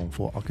shot the ball and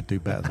thought I could do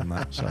better than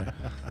that. So,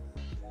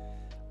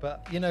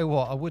 But you know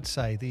what? I would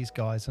say these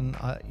guys, and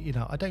I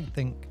don't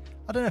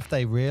know if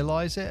they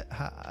realise it.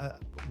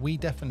 We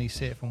definitely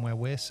see it from where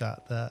we're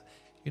sat. That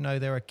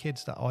there are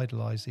kids that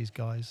idolise these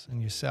guys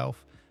and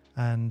yourself,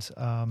 and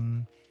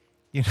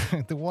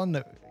the one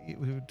that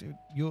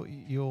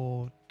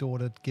your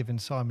daughter giving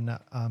Simon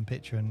that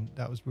picture, and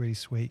that was really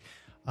sweet.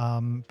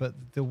 But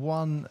the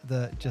one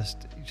that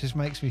just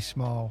makes me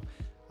smile.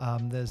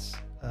 There's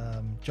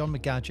John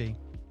McGadgy,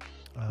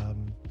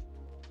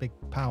 big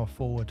power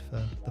forward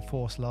for the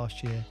Force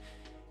last year.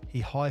 He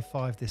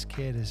high-fived this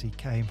kid as he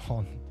came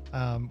on,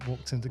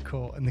 walked into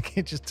court, and the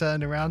kid just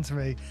turned around to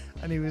me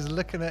and he was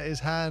looking at his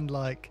hand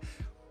like,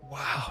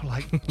 wow,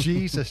 like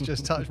Jesus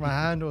just touched my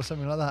hand or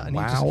something like that. And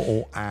he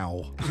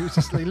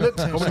looked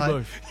at him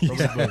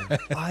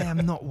like, I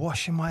am not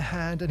washing my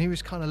hand. And he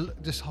was kind of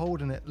just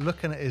holding it,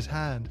 looking at his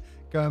hand,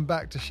 going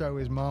back to show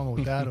his mum or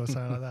dad or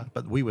something like that.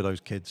 but we were those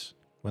kids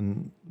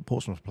when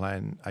Portsmouth was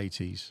playing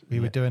 80s.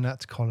 We were doing that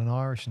to Colin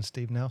Irish and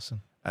Steve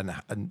Nelson.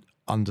 And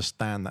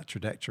understand that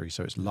trajectory.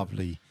 So it's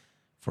lovely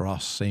for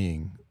us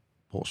seeing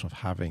Portsmouth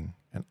having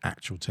an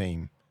actual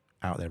team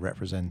out there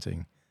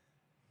representing,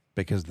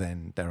 because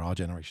then there are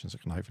generations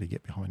that can hopefully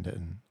get behind it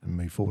and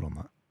move forward on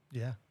that.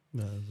 Yeah.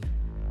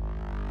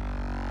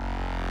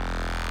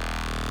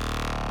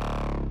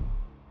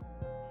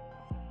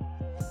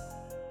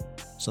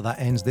 So that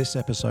ends this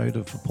episode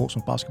of the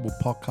Portsmouth Basketball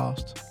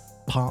Podcast.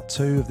 Part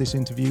 2 of this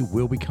interview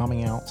will be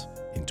coming out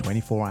in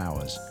 24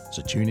 hours,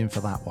 so tune in for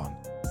that one.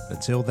 But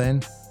until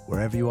then,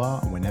 wherever you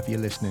are and whenever you're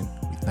listening,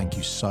 we thank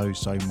you so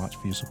much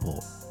for your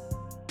support.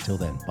 Till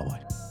then,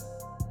 bye-bye.